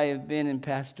years that I have been in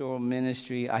pastoral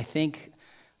ministry, I think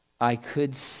I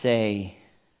could say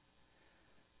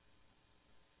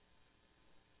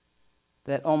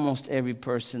that almost every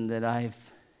person that I've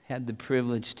had the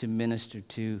privilege to minister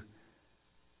to,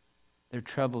 their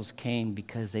troubles came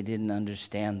because they didn't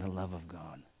understand the love of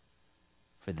God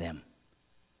for them.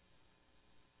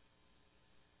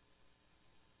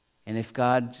 And if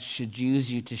God should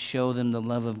use you to show them the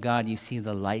love of God, you see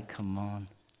the light come on.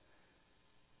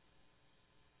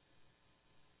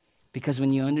 Because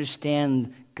when you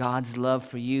understand God's love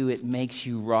for you, it makes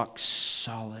you rock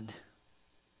solid.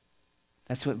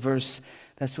 That's what verse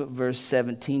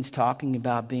 17 is talking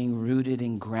about, being rooted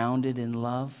and grounded in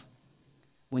love.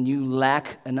 When you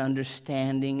lack an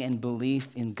understanding and belief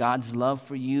in God's love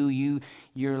for you,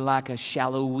 you're like a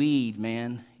shallow weed,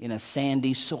 man, in a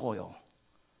sandy soil.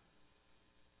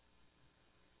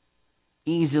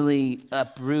 Easily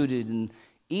uprooted and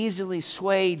easily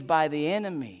swayed by the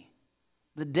enemy.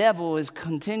 The devil is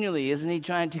continually, isn't he,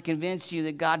 trying to convince you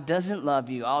that God doesn't love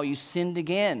you? Oh, you sinned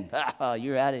again.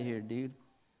 You're out of here, dude.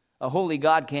 A holy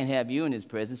God can't have you in his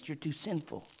presence. You're too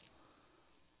sinful.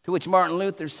 To which Martin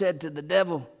Luther said to the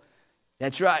devil,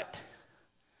 that's right.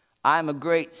 I'm a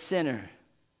great sinner,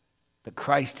 but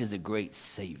Christ is a great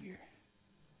Savior.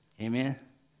 Amen?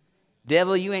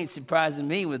 Devil, you ain't surprising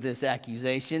me with this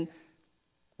accusation.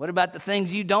 What about the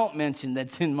things you don't mention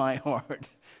that's in my heart?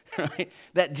 Right?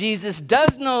 That Jesus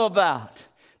does know about.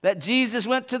 That Jesus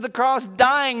went to the cross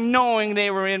dying knowing they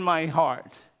were in my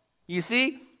heart. You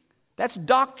see? That's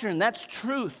doctrine. That's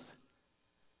truth.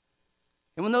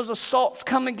 And when those assaults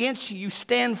come against you, you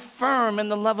stand firm in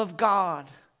the love of God.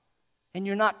 And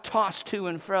you're not tossed to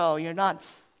and fro. You're not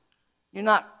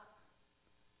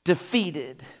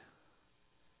defeated.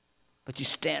 But you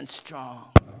stand strong.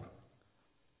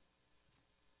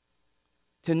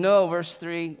 To know, verse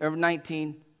 3 or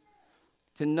 19,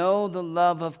 to know the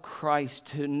love of Christ,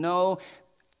 to know,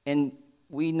 and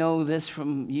we know this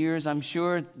from years, I'm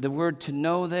sure, the word to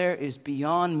know there is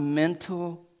beyond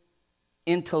mental,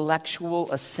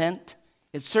 intellectual assent.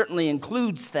 It certainly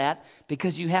includes that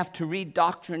because you have to read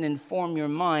doctrine and form your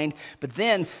mind. But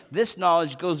then this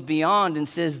knowledge goes beyond and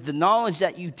says the knowledge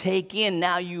that you take in,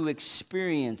 now you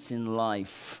experience in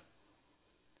life.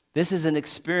 This is an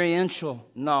experiential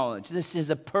knowledge. This is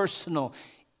a personal,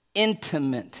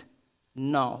 intimate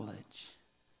knowledge.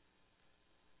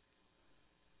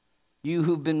 You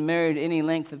who've been married any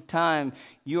length of time,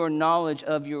 your knowledge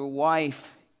of your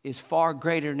wife is far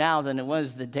greater now than it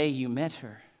was the day you met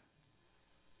her.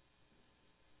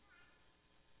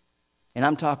 And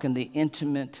I'm talking the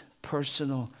intimate,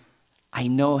 personal, I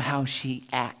know how she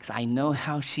acts. I know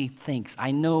how she thinks.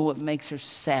 I know what makes her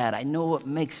sad. I know what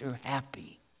makes her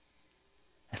happy.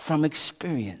 From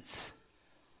experience.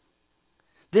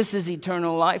 This is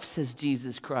eternal life, says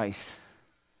Jesus Christ.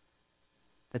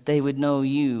 That they would know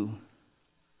you,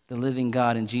 the living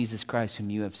God, and Jesus Christ whom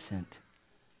you have sent.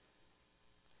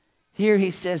 Here he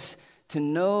says to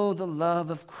know the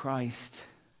love of Christ.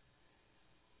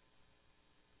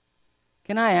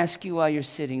 Can I ask you while you're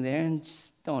sitting there, and just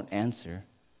don't answer.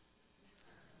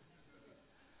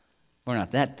 We're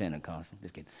not that Pentecostal.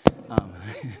 Just kidding.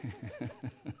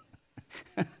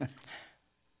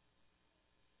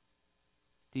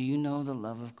 Do you know the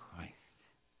love of Christ?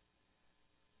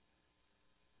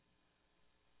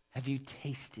 Have you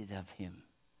tasted of him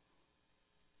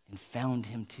and found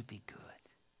him to be good?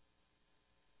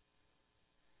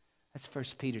 That's 1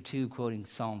 Peter 2, quoting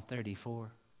Psalm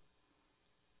 34.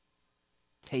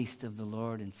 Taste of the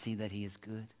Lord and see that he is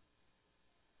good.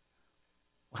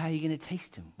 Well, how are you going to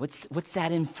taste him? What's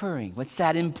that inferring? What's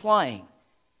that implying?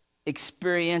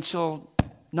 Experiential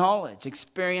knowledge,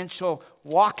 experiential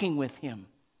walking with him.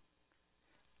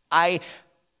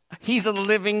 He's a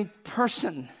living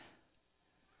person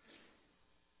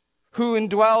who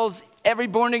indwells every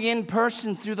born-again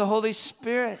person through the Holy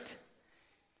Spirit,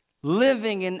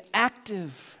 living and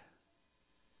active.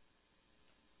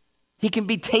 He can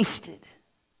be tasted.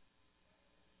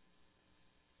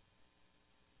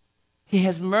 He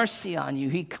has mercy on you.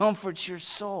 He comforts your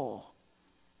soul.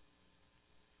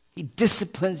 He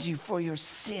disciplines you for your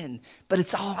sin, but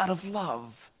it's all out of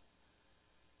love.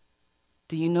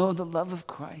 Do you know the love of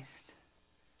Christ?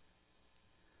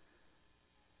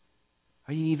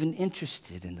 Are you even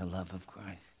interested in the love of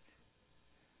Christ?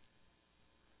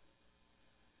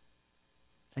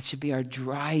 That should be our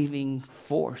driving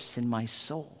force in my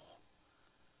soul.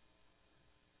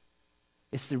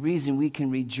 It's the reason we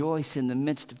can rejoice in the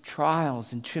midst of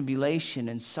trials and tribulation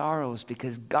and sorrows,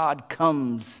 because God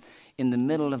comes in the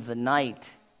middle of the night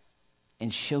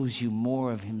and shows you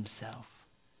more of himself.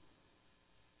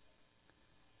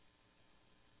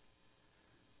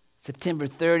 September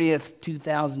 30th,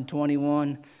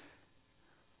 2021,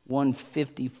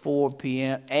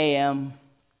 1:54 a.m.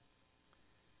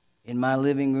 In my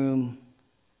living room,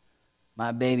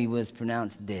 my baby was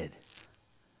pronounced dead.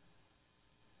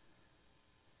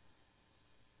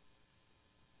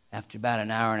 After about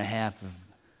an hour and a half of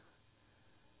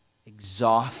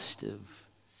exhaustive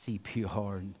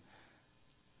CPR.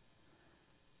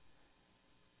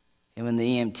 And when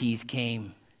the EMTs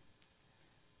came,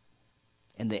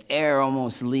 and the air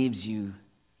almost leaves you,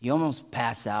 you almost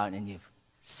pass out and you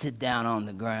sit down on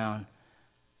the ground.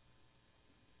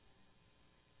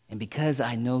 And because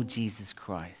I know Jesus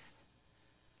Christ,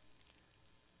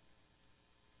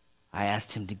 I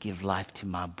asked him to give life to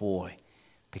my boy,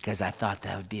 because I thought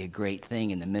that would be a great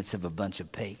thing in the midst of a bunch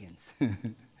of pagans.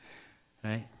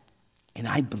 Right? And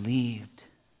I believed,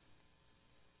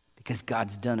 because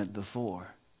God's done it before,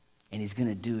 and he's going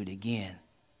to do it again.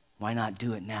 Why not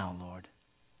do it now, Lord?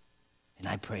 And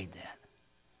I prayed that.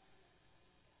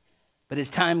 But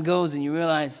as time goes and you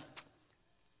realize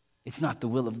it's not the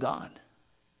will of God.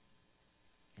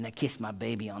 And I kissed my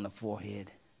baby on the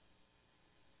forehead.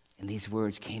 And these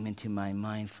words came into my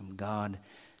mind from God,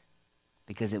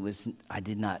 because I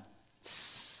did not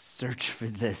search for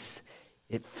this.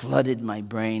 It flooded my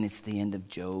brain. It's the end of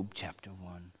Job chapter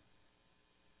 1.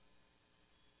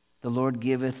 The Lord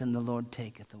giveth and the Lord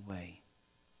taketh away.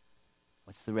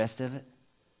 What's the rest of it?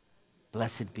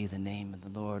 Blessed be the name of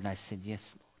the Lord. And I said,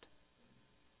 yes, Lord.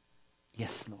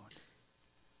 Yes, Lord.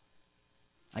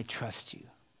 I trust you.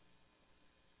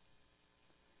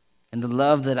 and the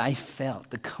love that I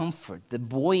felt, the comfort, the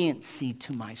buoyancy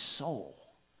to my soul,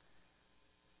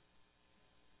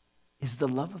 is the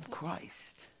love of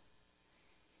Christ.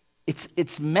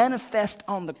 It's manifest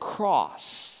on the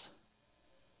cross,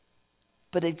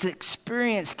 but it's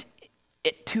experienced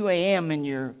at 2 a.m. in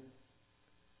your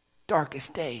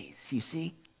darkest days, you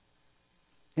see?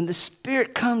 And the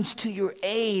Spirit comes to your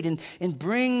aid and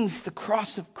brings the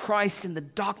cross of Christ and the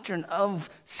doctrine of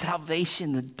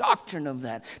salvation, the doctrine of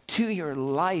that, to your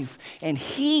life. And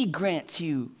He grants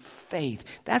you faith.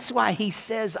 That's why He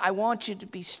says, I want you to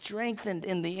be strengthened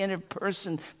in the inner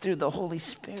person through the Holy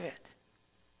Spirit,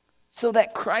 so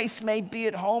that Christ may be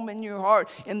at home in your heart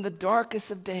in the darkest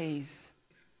of days.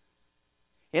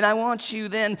 And I want you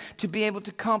then to be able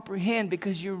to comprehend,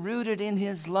 because you're rooted in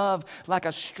His love like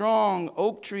a strong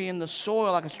oak tree in the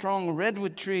soil, like a strong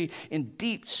redwood tree in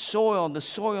deep soil. The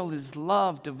soil is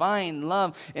love, divine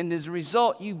love. And as a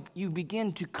result, you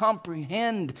begin to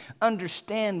comprehend,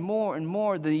 understand more and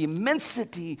more the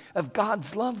immensity of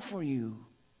God's love for you.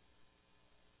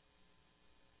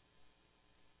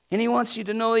 And He wants you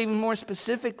to know even more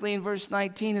specifically in verse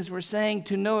 19, as we're saying,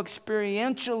 to know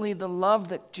experientially the love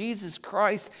that Jesus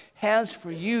Christ has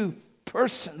for you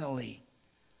personally.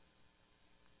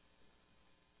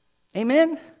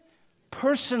 Amen?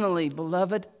 Personally,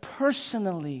 beloved,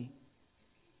 personally.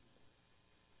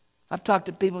 I've talked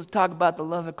to people who talk about the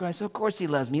love of Christ. Of course He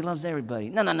loves me. He loves everybody.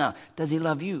 No. Does He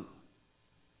love you?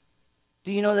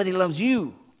 Do you know that He loves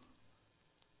you?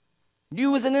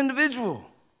 You as an individual.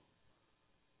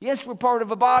 Yes, we're part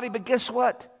of a body, but guess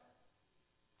what?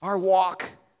 Our walk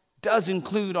does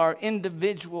include our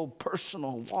individual,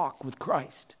 personal walk with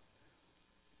Christ.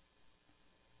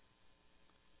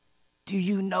 Do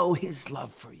you know His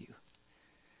love for you?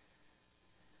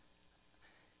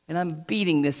 And I'm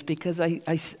beating this because I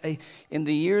in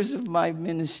the years of my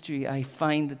ministry, I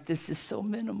find that this is so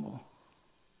minimal.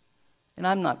 And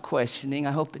I'm not questioning.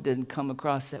 I hope it doesn't come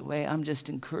across that way. I'm just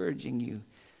encouraging you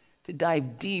to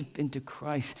dive deep into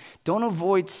Christ. Don't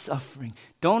avoid suffering.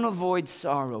 Don't avoid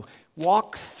sorrow.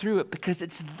 Walk through it, because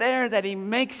it's there that He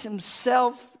makes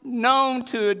Himself known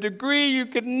to a degree you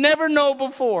could never know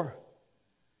before.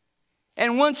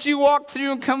 And once you walk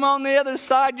through and come on the other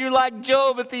side, you're like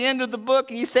Job at the end of the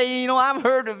book, and you say, I've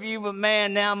heard of you, but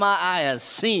man, now my eye has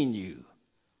seen you.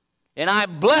 And I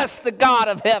bless the God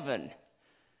of heaven,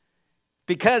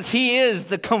 because He is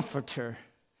the comforter.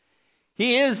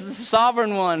 He is the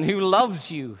sovereign one who loves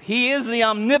you. He is the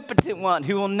omnipotent one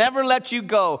who will never let you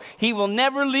go. He will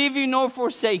never leave you nor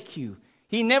forsake you.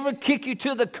 He never kick you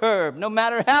to the curb, no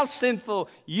matter how sinful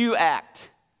you act.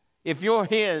 If you're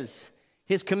His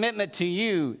commitment to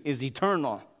you is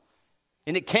eternal.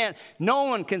 And no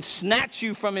one can snatch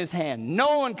you from His hand.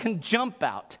 No one can jump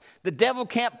out. The devil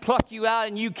can't pluck you out,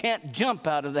 and you can't jump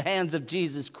out of the hands of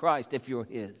Jesus Christ if you're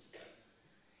His.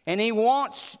 And He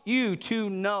wants you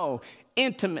to know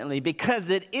intimately, because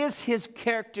it is His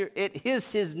character, it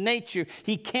is His nature.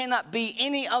 He cannot be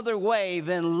any other way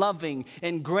than loving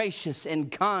and gracious and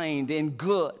kind and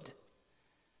good.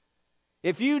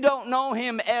 If you don't know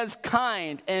Him as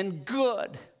kind and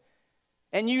good,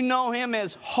 and you know Him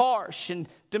as harsh and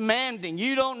demanding,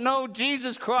 you don't know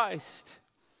Jesus Christ.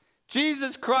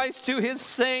 Jesus Christ to His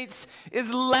saints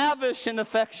is lavish in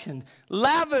affection,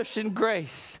 lavish in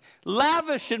grace,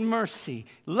 lavish in mercy,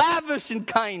 lavish in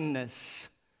kindness.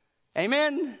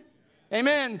 Amen?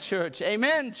 Amen, church.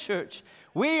 Amen, church.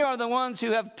 We are the ones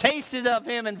who have tasted of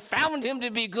Him and found Him to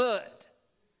be good.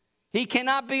 He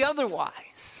cannot be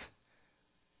otherwise.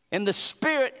 And the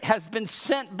Spirit has been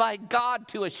sent by God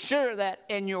to assure that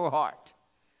in your heart,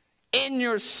 in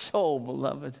your soul,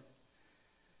 beloved.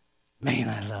 Man,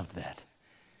 I love that.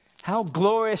 How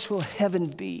glorious will heaven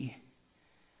be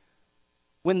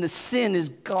when the sin is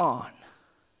gone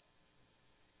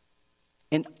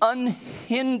and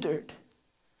unhindered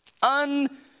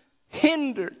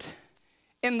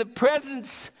in the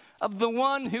presence of the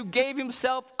one who gave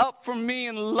Himself up for me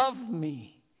and loved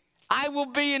me. I will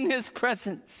be in His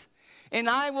presence, and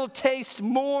I will taste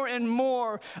more and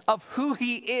more of who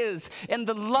He is and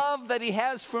the love that He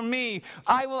has for me.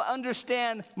 I will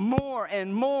understand more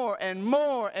and more and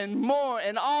more and more,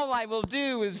 and all I will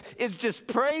do is just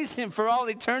praise Him for all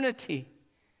eternity.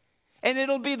 And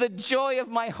it'll be the joy of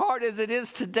my heart as it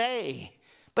is today.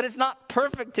 But it's not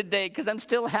perfect today, because I'm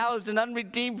still housed in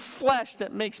unredeemed flesh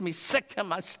that makes me sick to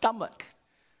my stomach.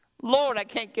 Lord, I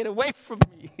can't get away from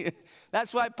me.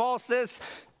 That's why Paul says,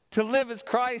 to live is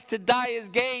Christ, to die is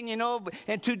gain,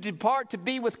 and to depart to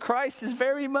be with Christ is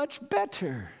very much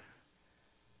better.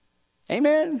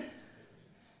 Amen?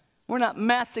 We're not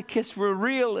masochists, we're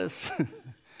realists.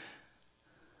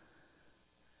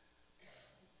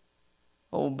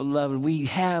 Oh, beloved, we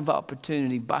have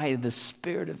opportunity by the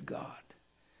Spirit of God.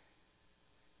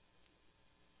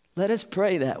 Let us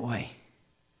pray that way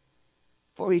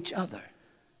for each other.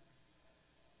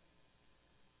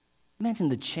 Imagine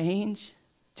the change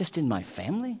just in my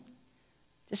family,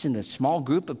 just in the small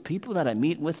group of people that I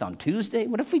meet with on Tuesday.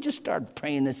 What if we just started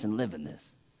praying this and living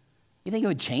this? You think it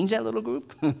would change that little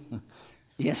group?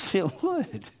 Yes, it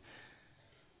would.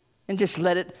 And just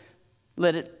let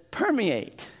it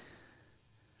permeate.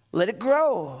 Let it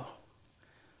grow.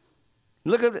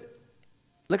 Look at,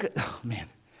 oh man,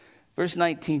 verse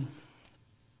 19.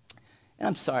 And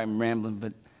I'm sorry I'm rambling,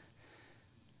 but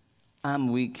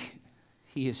I'm weak.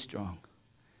 He is strong.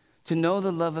 To know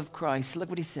the love of Christ, look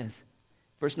what he says.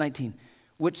 Verse 19,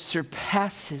 which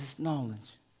surpasses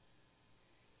knowledge.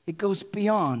 It goes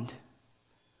beyond.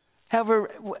 However,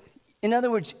 in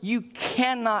other words, you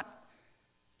cannot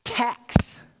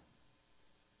tax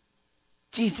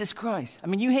Jesus Christ. I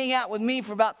mean, you hang out with me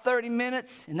for about 30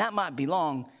 minutes, and that might be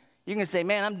long. You're going to say,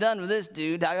 man, I'm done with this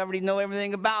dude. I already know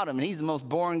everything about him, and he's the most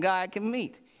boring guy I can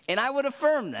meet. And I would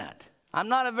affirm that. I'm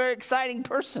not a very exciting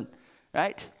person,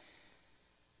 right?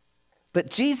 But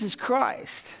Jesus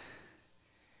Christ,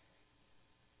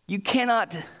 you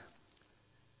cannot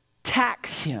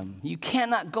tax him. You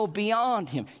cannot go beyond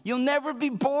him. You'll never be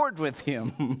bored with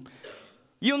him.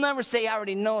 You'll never say, I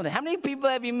already know that. How many people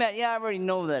have you met? Yeah, I already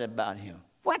know that about him.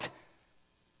 What?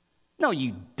 No,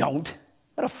 you don't.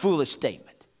 What a foolish statement.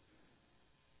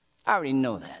 I already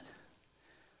know that.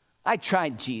 I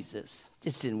tried Jesus.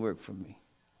 Just didn't work for me.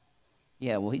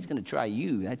 Yeah, well, he's going to try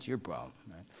you. That's your problem.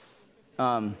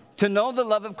 Right? To know the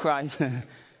love of Christ,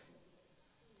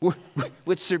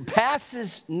 which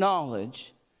surpasses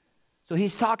knowledge. So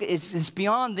he's talking, it's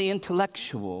beyond the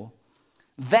intellectual.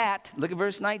 That, look at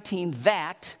verse 19,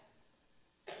 that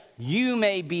you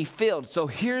may be filled. So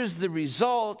here's the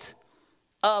result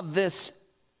of this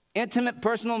intimate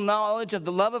personal knowledge of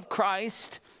the love of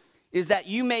Christ, is that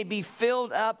you may be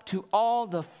filled up to all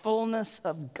the fullness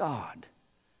of God.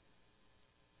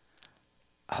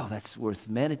 Oh, that's worth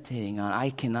meditating on. I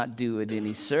cannot do it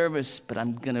any service, but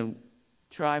I'm going to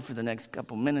try for the next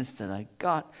couple minutes that I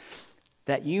got.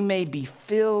 That you may be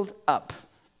filled up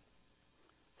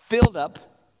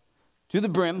to the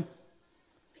brim.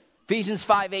 Ephesians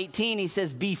 5:18, he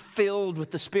says, be filled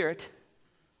with the Spirit.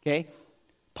 Okay?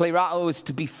 Plerao is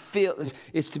to be filled,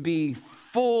 is to be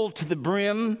full to the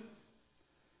brim.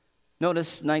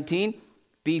 Notice 19,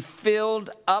 be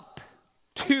filled up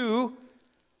to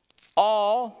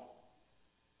all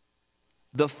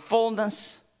the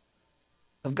fullness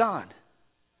of God.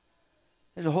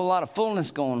 There's a whole lot of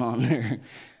fullness going on there,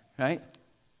 right?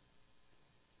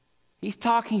 He's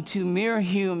talking to mere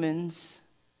humans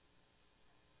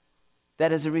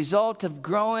that as a result of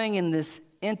growing in this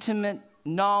intimate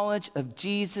knowledge of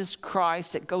Jesus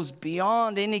Christ that goes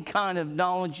beyond any kind of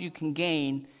knowledge you can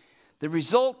gain, the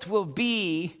result will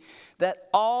be that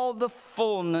all the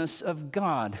fullness of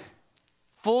God,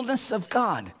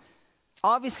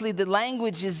 obviously the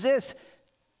language is this,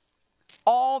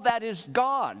 all that is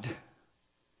God.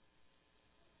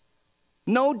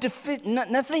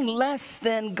 Nothing less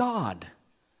than God.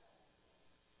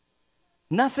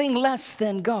 Nothing less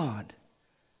than God.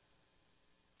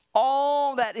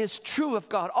 All that is true of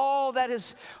God, all that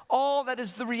is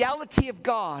the reality of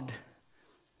God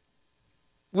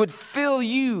would fill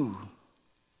you.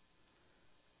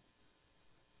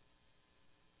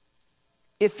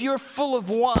 If you're full of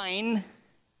wine,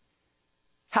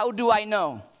 how do I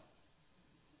know?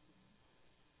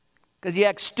 Because you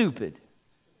act stupid,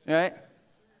 right?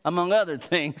 Among other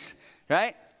things,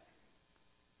 right?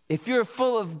 If you're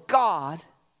full of God,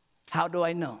 how do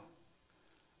I know?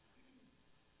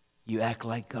 You act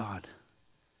like God.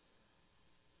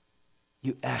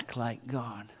 You act like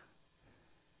God.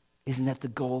 Isn't that the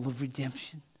goal of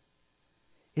redemption?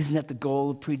 Isn't that the goal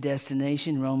of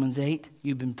predestination? Romans 8,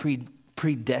 you've been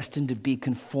predestined to be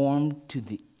conformed to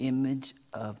the image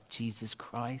of Jesus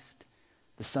Christ,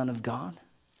 the Son of God.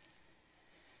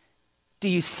 Do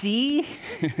you see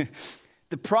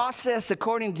the process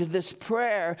according to this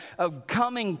prayer of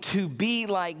coming to be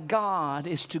like God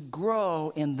is to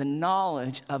grow in the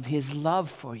knowledge of his love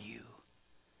for you?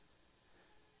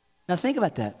 Now think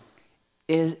about that.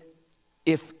 If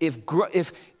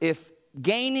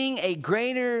gaining a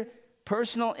greater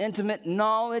personal, intimate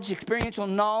knowledge, experiential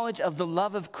knowledge of the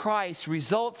love of Christ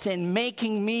results in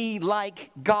making me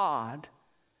like God,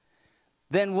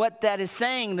 then what that is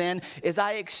saying then is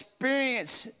I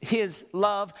experience his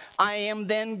love, I am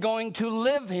then going to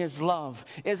live his love.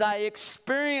 As I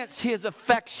experience his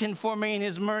affection for me and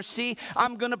his mercy,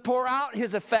 I'm going to pour out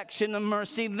his affection and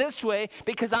mercy this way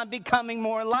because I'm becoming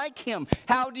more like him.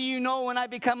 How do you know when I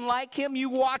become like him? You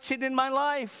watch it in my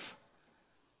life.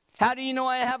 How do you know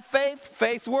I have faith?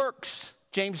 Faith works.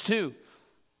 James 2.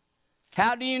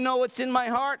 How do you know what's in my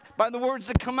heart? By the words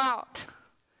that come out.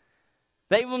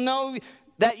 They will know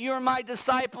that you're my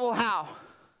disciple. How?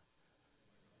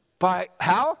 By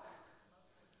how?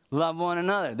 Love one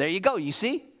another. There you go. You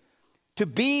see? To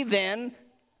be then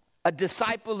a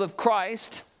disciple of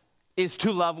Christ is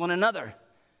to love one another.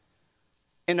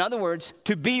 In other words,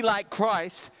 to be like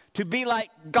Christ, to be like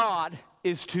God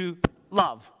is to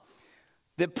love.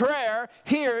 The prayer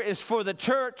here is for the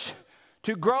church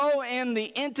to grow in the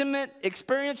intimate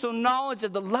experiential knowledge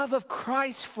of the love of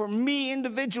Christ for me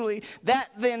individually. That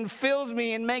then fills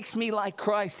me and makes me like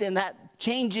Christ, and that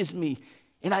changes me,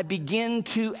 and I begin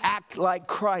to act like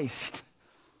Christ.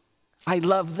 I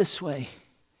love this way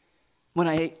when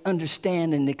I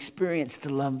understand and experience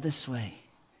the love this way.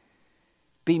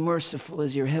 Be merciful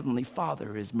as your heavenly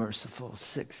Father is merciful.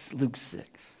 Luke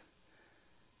 6.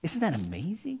 Isn't that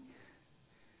amazing?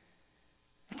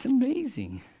 It's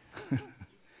amazing.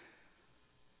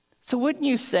 So wouldn't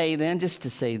you say then, just to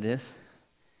say this,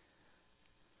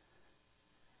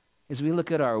 as we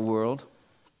look at our world,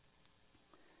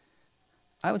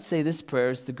 I would say this prayer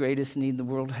is the greatest need the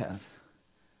world has.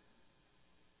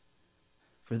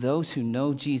 For those who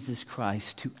know Jesus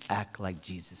Christ to act like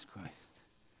Jesus Christ.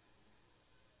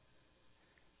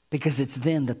 Because it's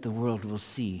then that the world will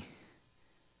see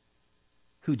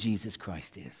who Jesus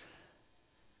Christ is.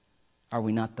 Are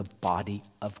we not the body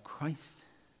of Christ?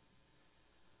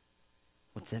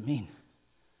 What's that mean?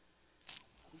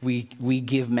 We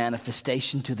give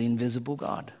manifestation to the invisible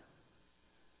God.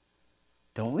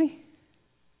 Don't we?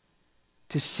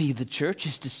 To see the church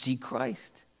is to see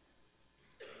Christ.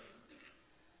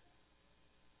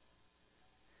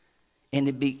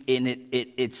 And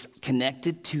it's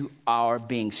connected to our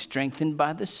being strengthened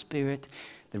by the Spirit.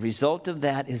 The result of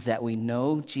that is that we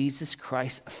know Jesus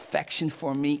Christ's affection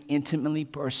for me intimately,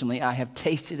 personally. I have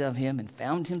tasted of him and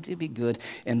found him to be good.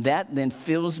 And that then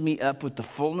fills me up with the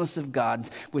fullness of God,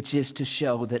 which is to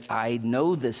show that I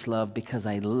know this love because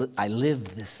I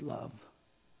live this love.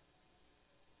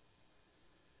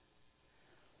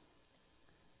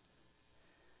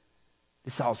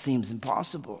 This all seems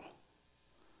impossible.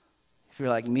 If you're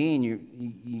like me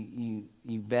and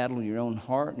you battle your own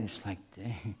heart, and it's like,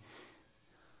 dang.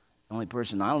 The only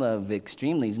person I love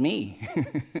extremely is me,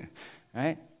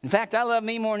 right? In fact, I love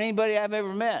me more than anybody I've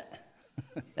ever met.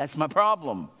 That's my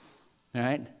problem, all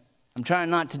right? I'm trying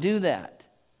not to do that.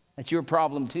 That's your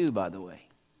problem too, by the way.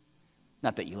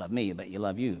 Not that you love me, but you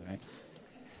love you,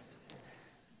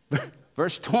 right?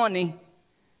 Verse 20, look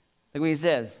what he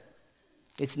says.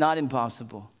 It's not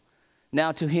impossible.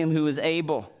 Now to him who is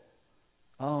able,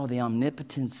 the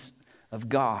omnipotence of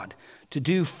God, to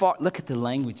do far, look at the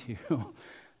language here.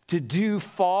 To do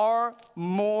far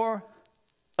more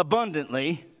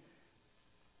abundantly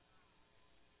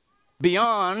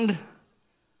beyond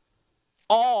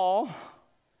all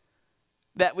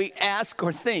that we ask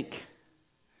or think.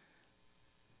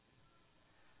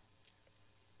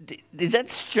 Is that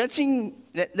stretching?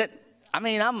 I'm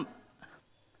an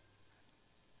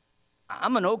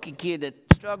Okie kid that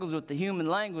struggles with the human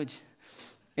language,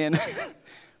 and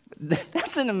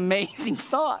that's an amazing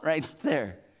thought right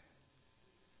there.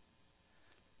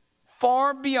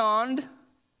 Far beyond,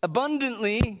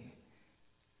 abundantly,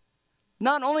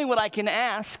 not only what I can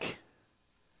ask,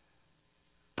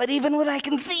 but even what I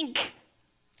can think.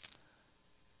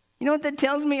 You know what that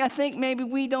tells me? I think maybe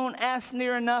we don't ask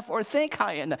near enough or think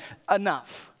high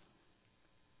enough.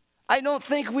 I don't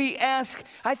think we ask.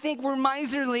 I think we're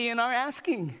miserly in our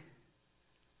asking.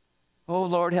 Oh,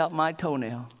 Lord, help my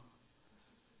toenail.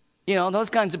 You know, those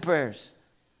kinds of prayers.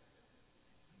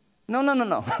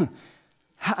 No.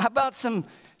 How about,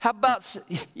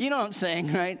 you know what I'm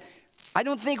saying, right? I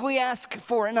don't think we ask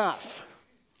for enough.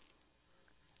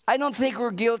 I don't think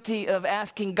we're guilty of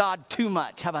asking God too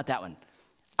much. How about that one?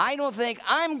 I don't think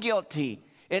I'm guilty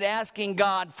at asking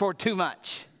God for too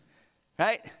much,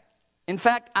 right? In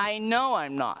fact, I know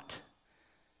I'm not.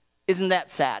 Isn't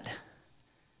that sad?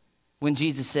 When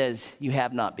Jesus says, you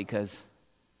have not because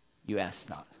you ask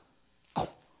not. Oh.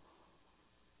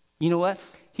 You know what?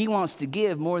 He wants to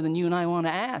give more than you and I want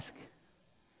to ask.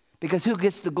 Because who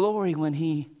gets the glory when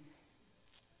he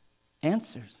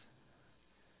answers?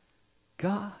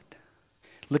 God.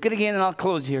 Look at it again and I'll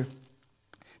close here.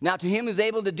 Now to him who's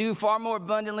able to do far more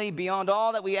abundantly beyond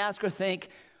all that we ask or think,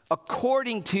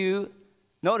 according to,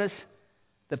 notice,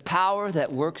 the power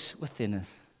that works within us.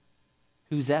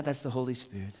 Who's that? That's the Holy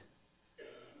Spirit.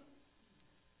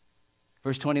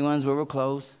 Verse 21 is where we'll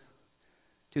close.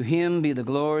 To him be the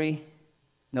glory,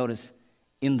 notice,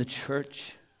 in the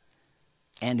church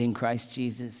and in Christ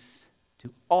Jesus,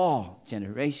 to all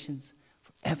generations,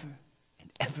 forever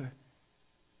and ever.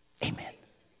 Amen.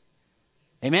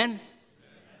 Amen?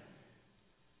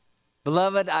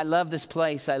 Beloved, I love this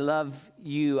place. I love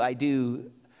you. I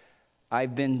do.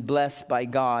 I've been blessed by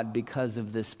God because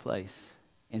of this place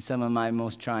in some of my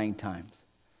most trying times.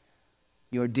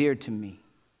 You're dear to me.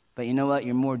 But you know what?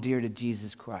 You're more dear to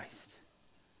Jesus Christ.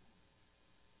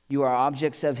 You are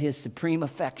objects of his supreme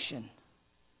affection.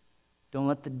 Don't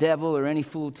let the devil or any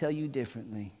fool tell you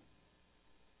differently.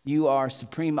 You are a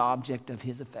supreme object of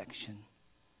his affection.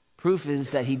 Proof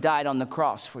is that he died on the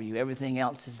cross for you. Everything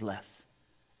else is less.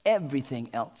 Everything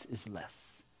else is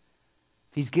less.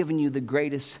 If he's given you the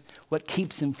greatest, what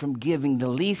keeps him from giving the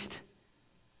least?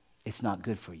 It's not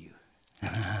good for you.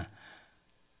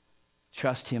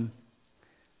 Trust him.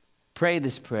 Pray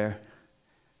this prayer,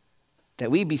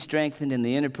 that we be strengthened in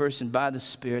the inner person by the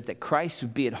Spirit, that Christ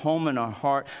would be at home in our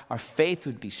heart, our faith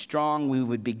would be strong, we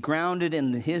would be grounded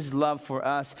in his love for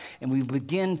us, and we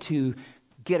begin to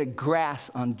get a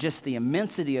grasp on just the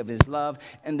immensity of his love,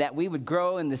 and that we would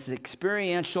grow in this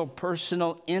experiential,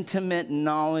 personal, intimate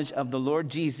knowledge of the Lord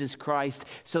Jesus Christ,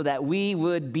 so that we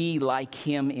would be like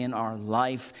him in our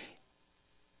life.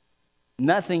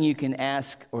 Nothing you can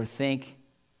ask or think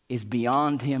is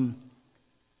beyond him,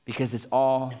 because it's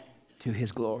all to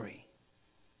his glory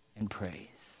and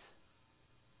praise.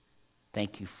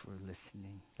 Thank you for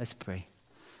listening. Let's pray.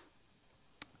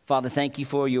 Father, thank you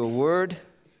for your word.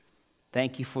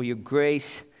 Thank you for your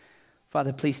grace.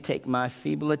 Father, please take my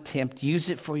feeble attempt. Use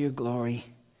it for your glory.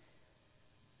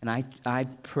 And I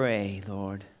pray,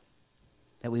 Lord,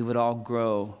 that we would all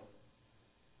grow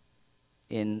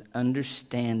in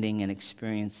understanding and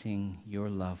experiencing your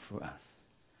love for us,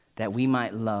 that we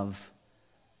might love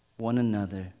one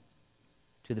another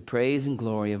to the praise and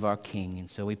glory of our King. And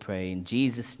so we pray in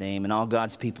Jesus' name, and all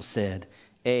God's people said,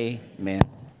 amen.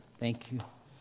 Thank you.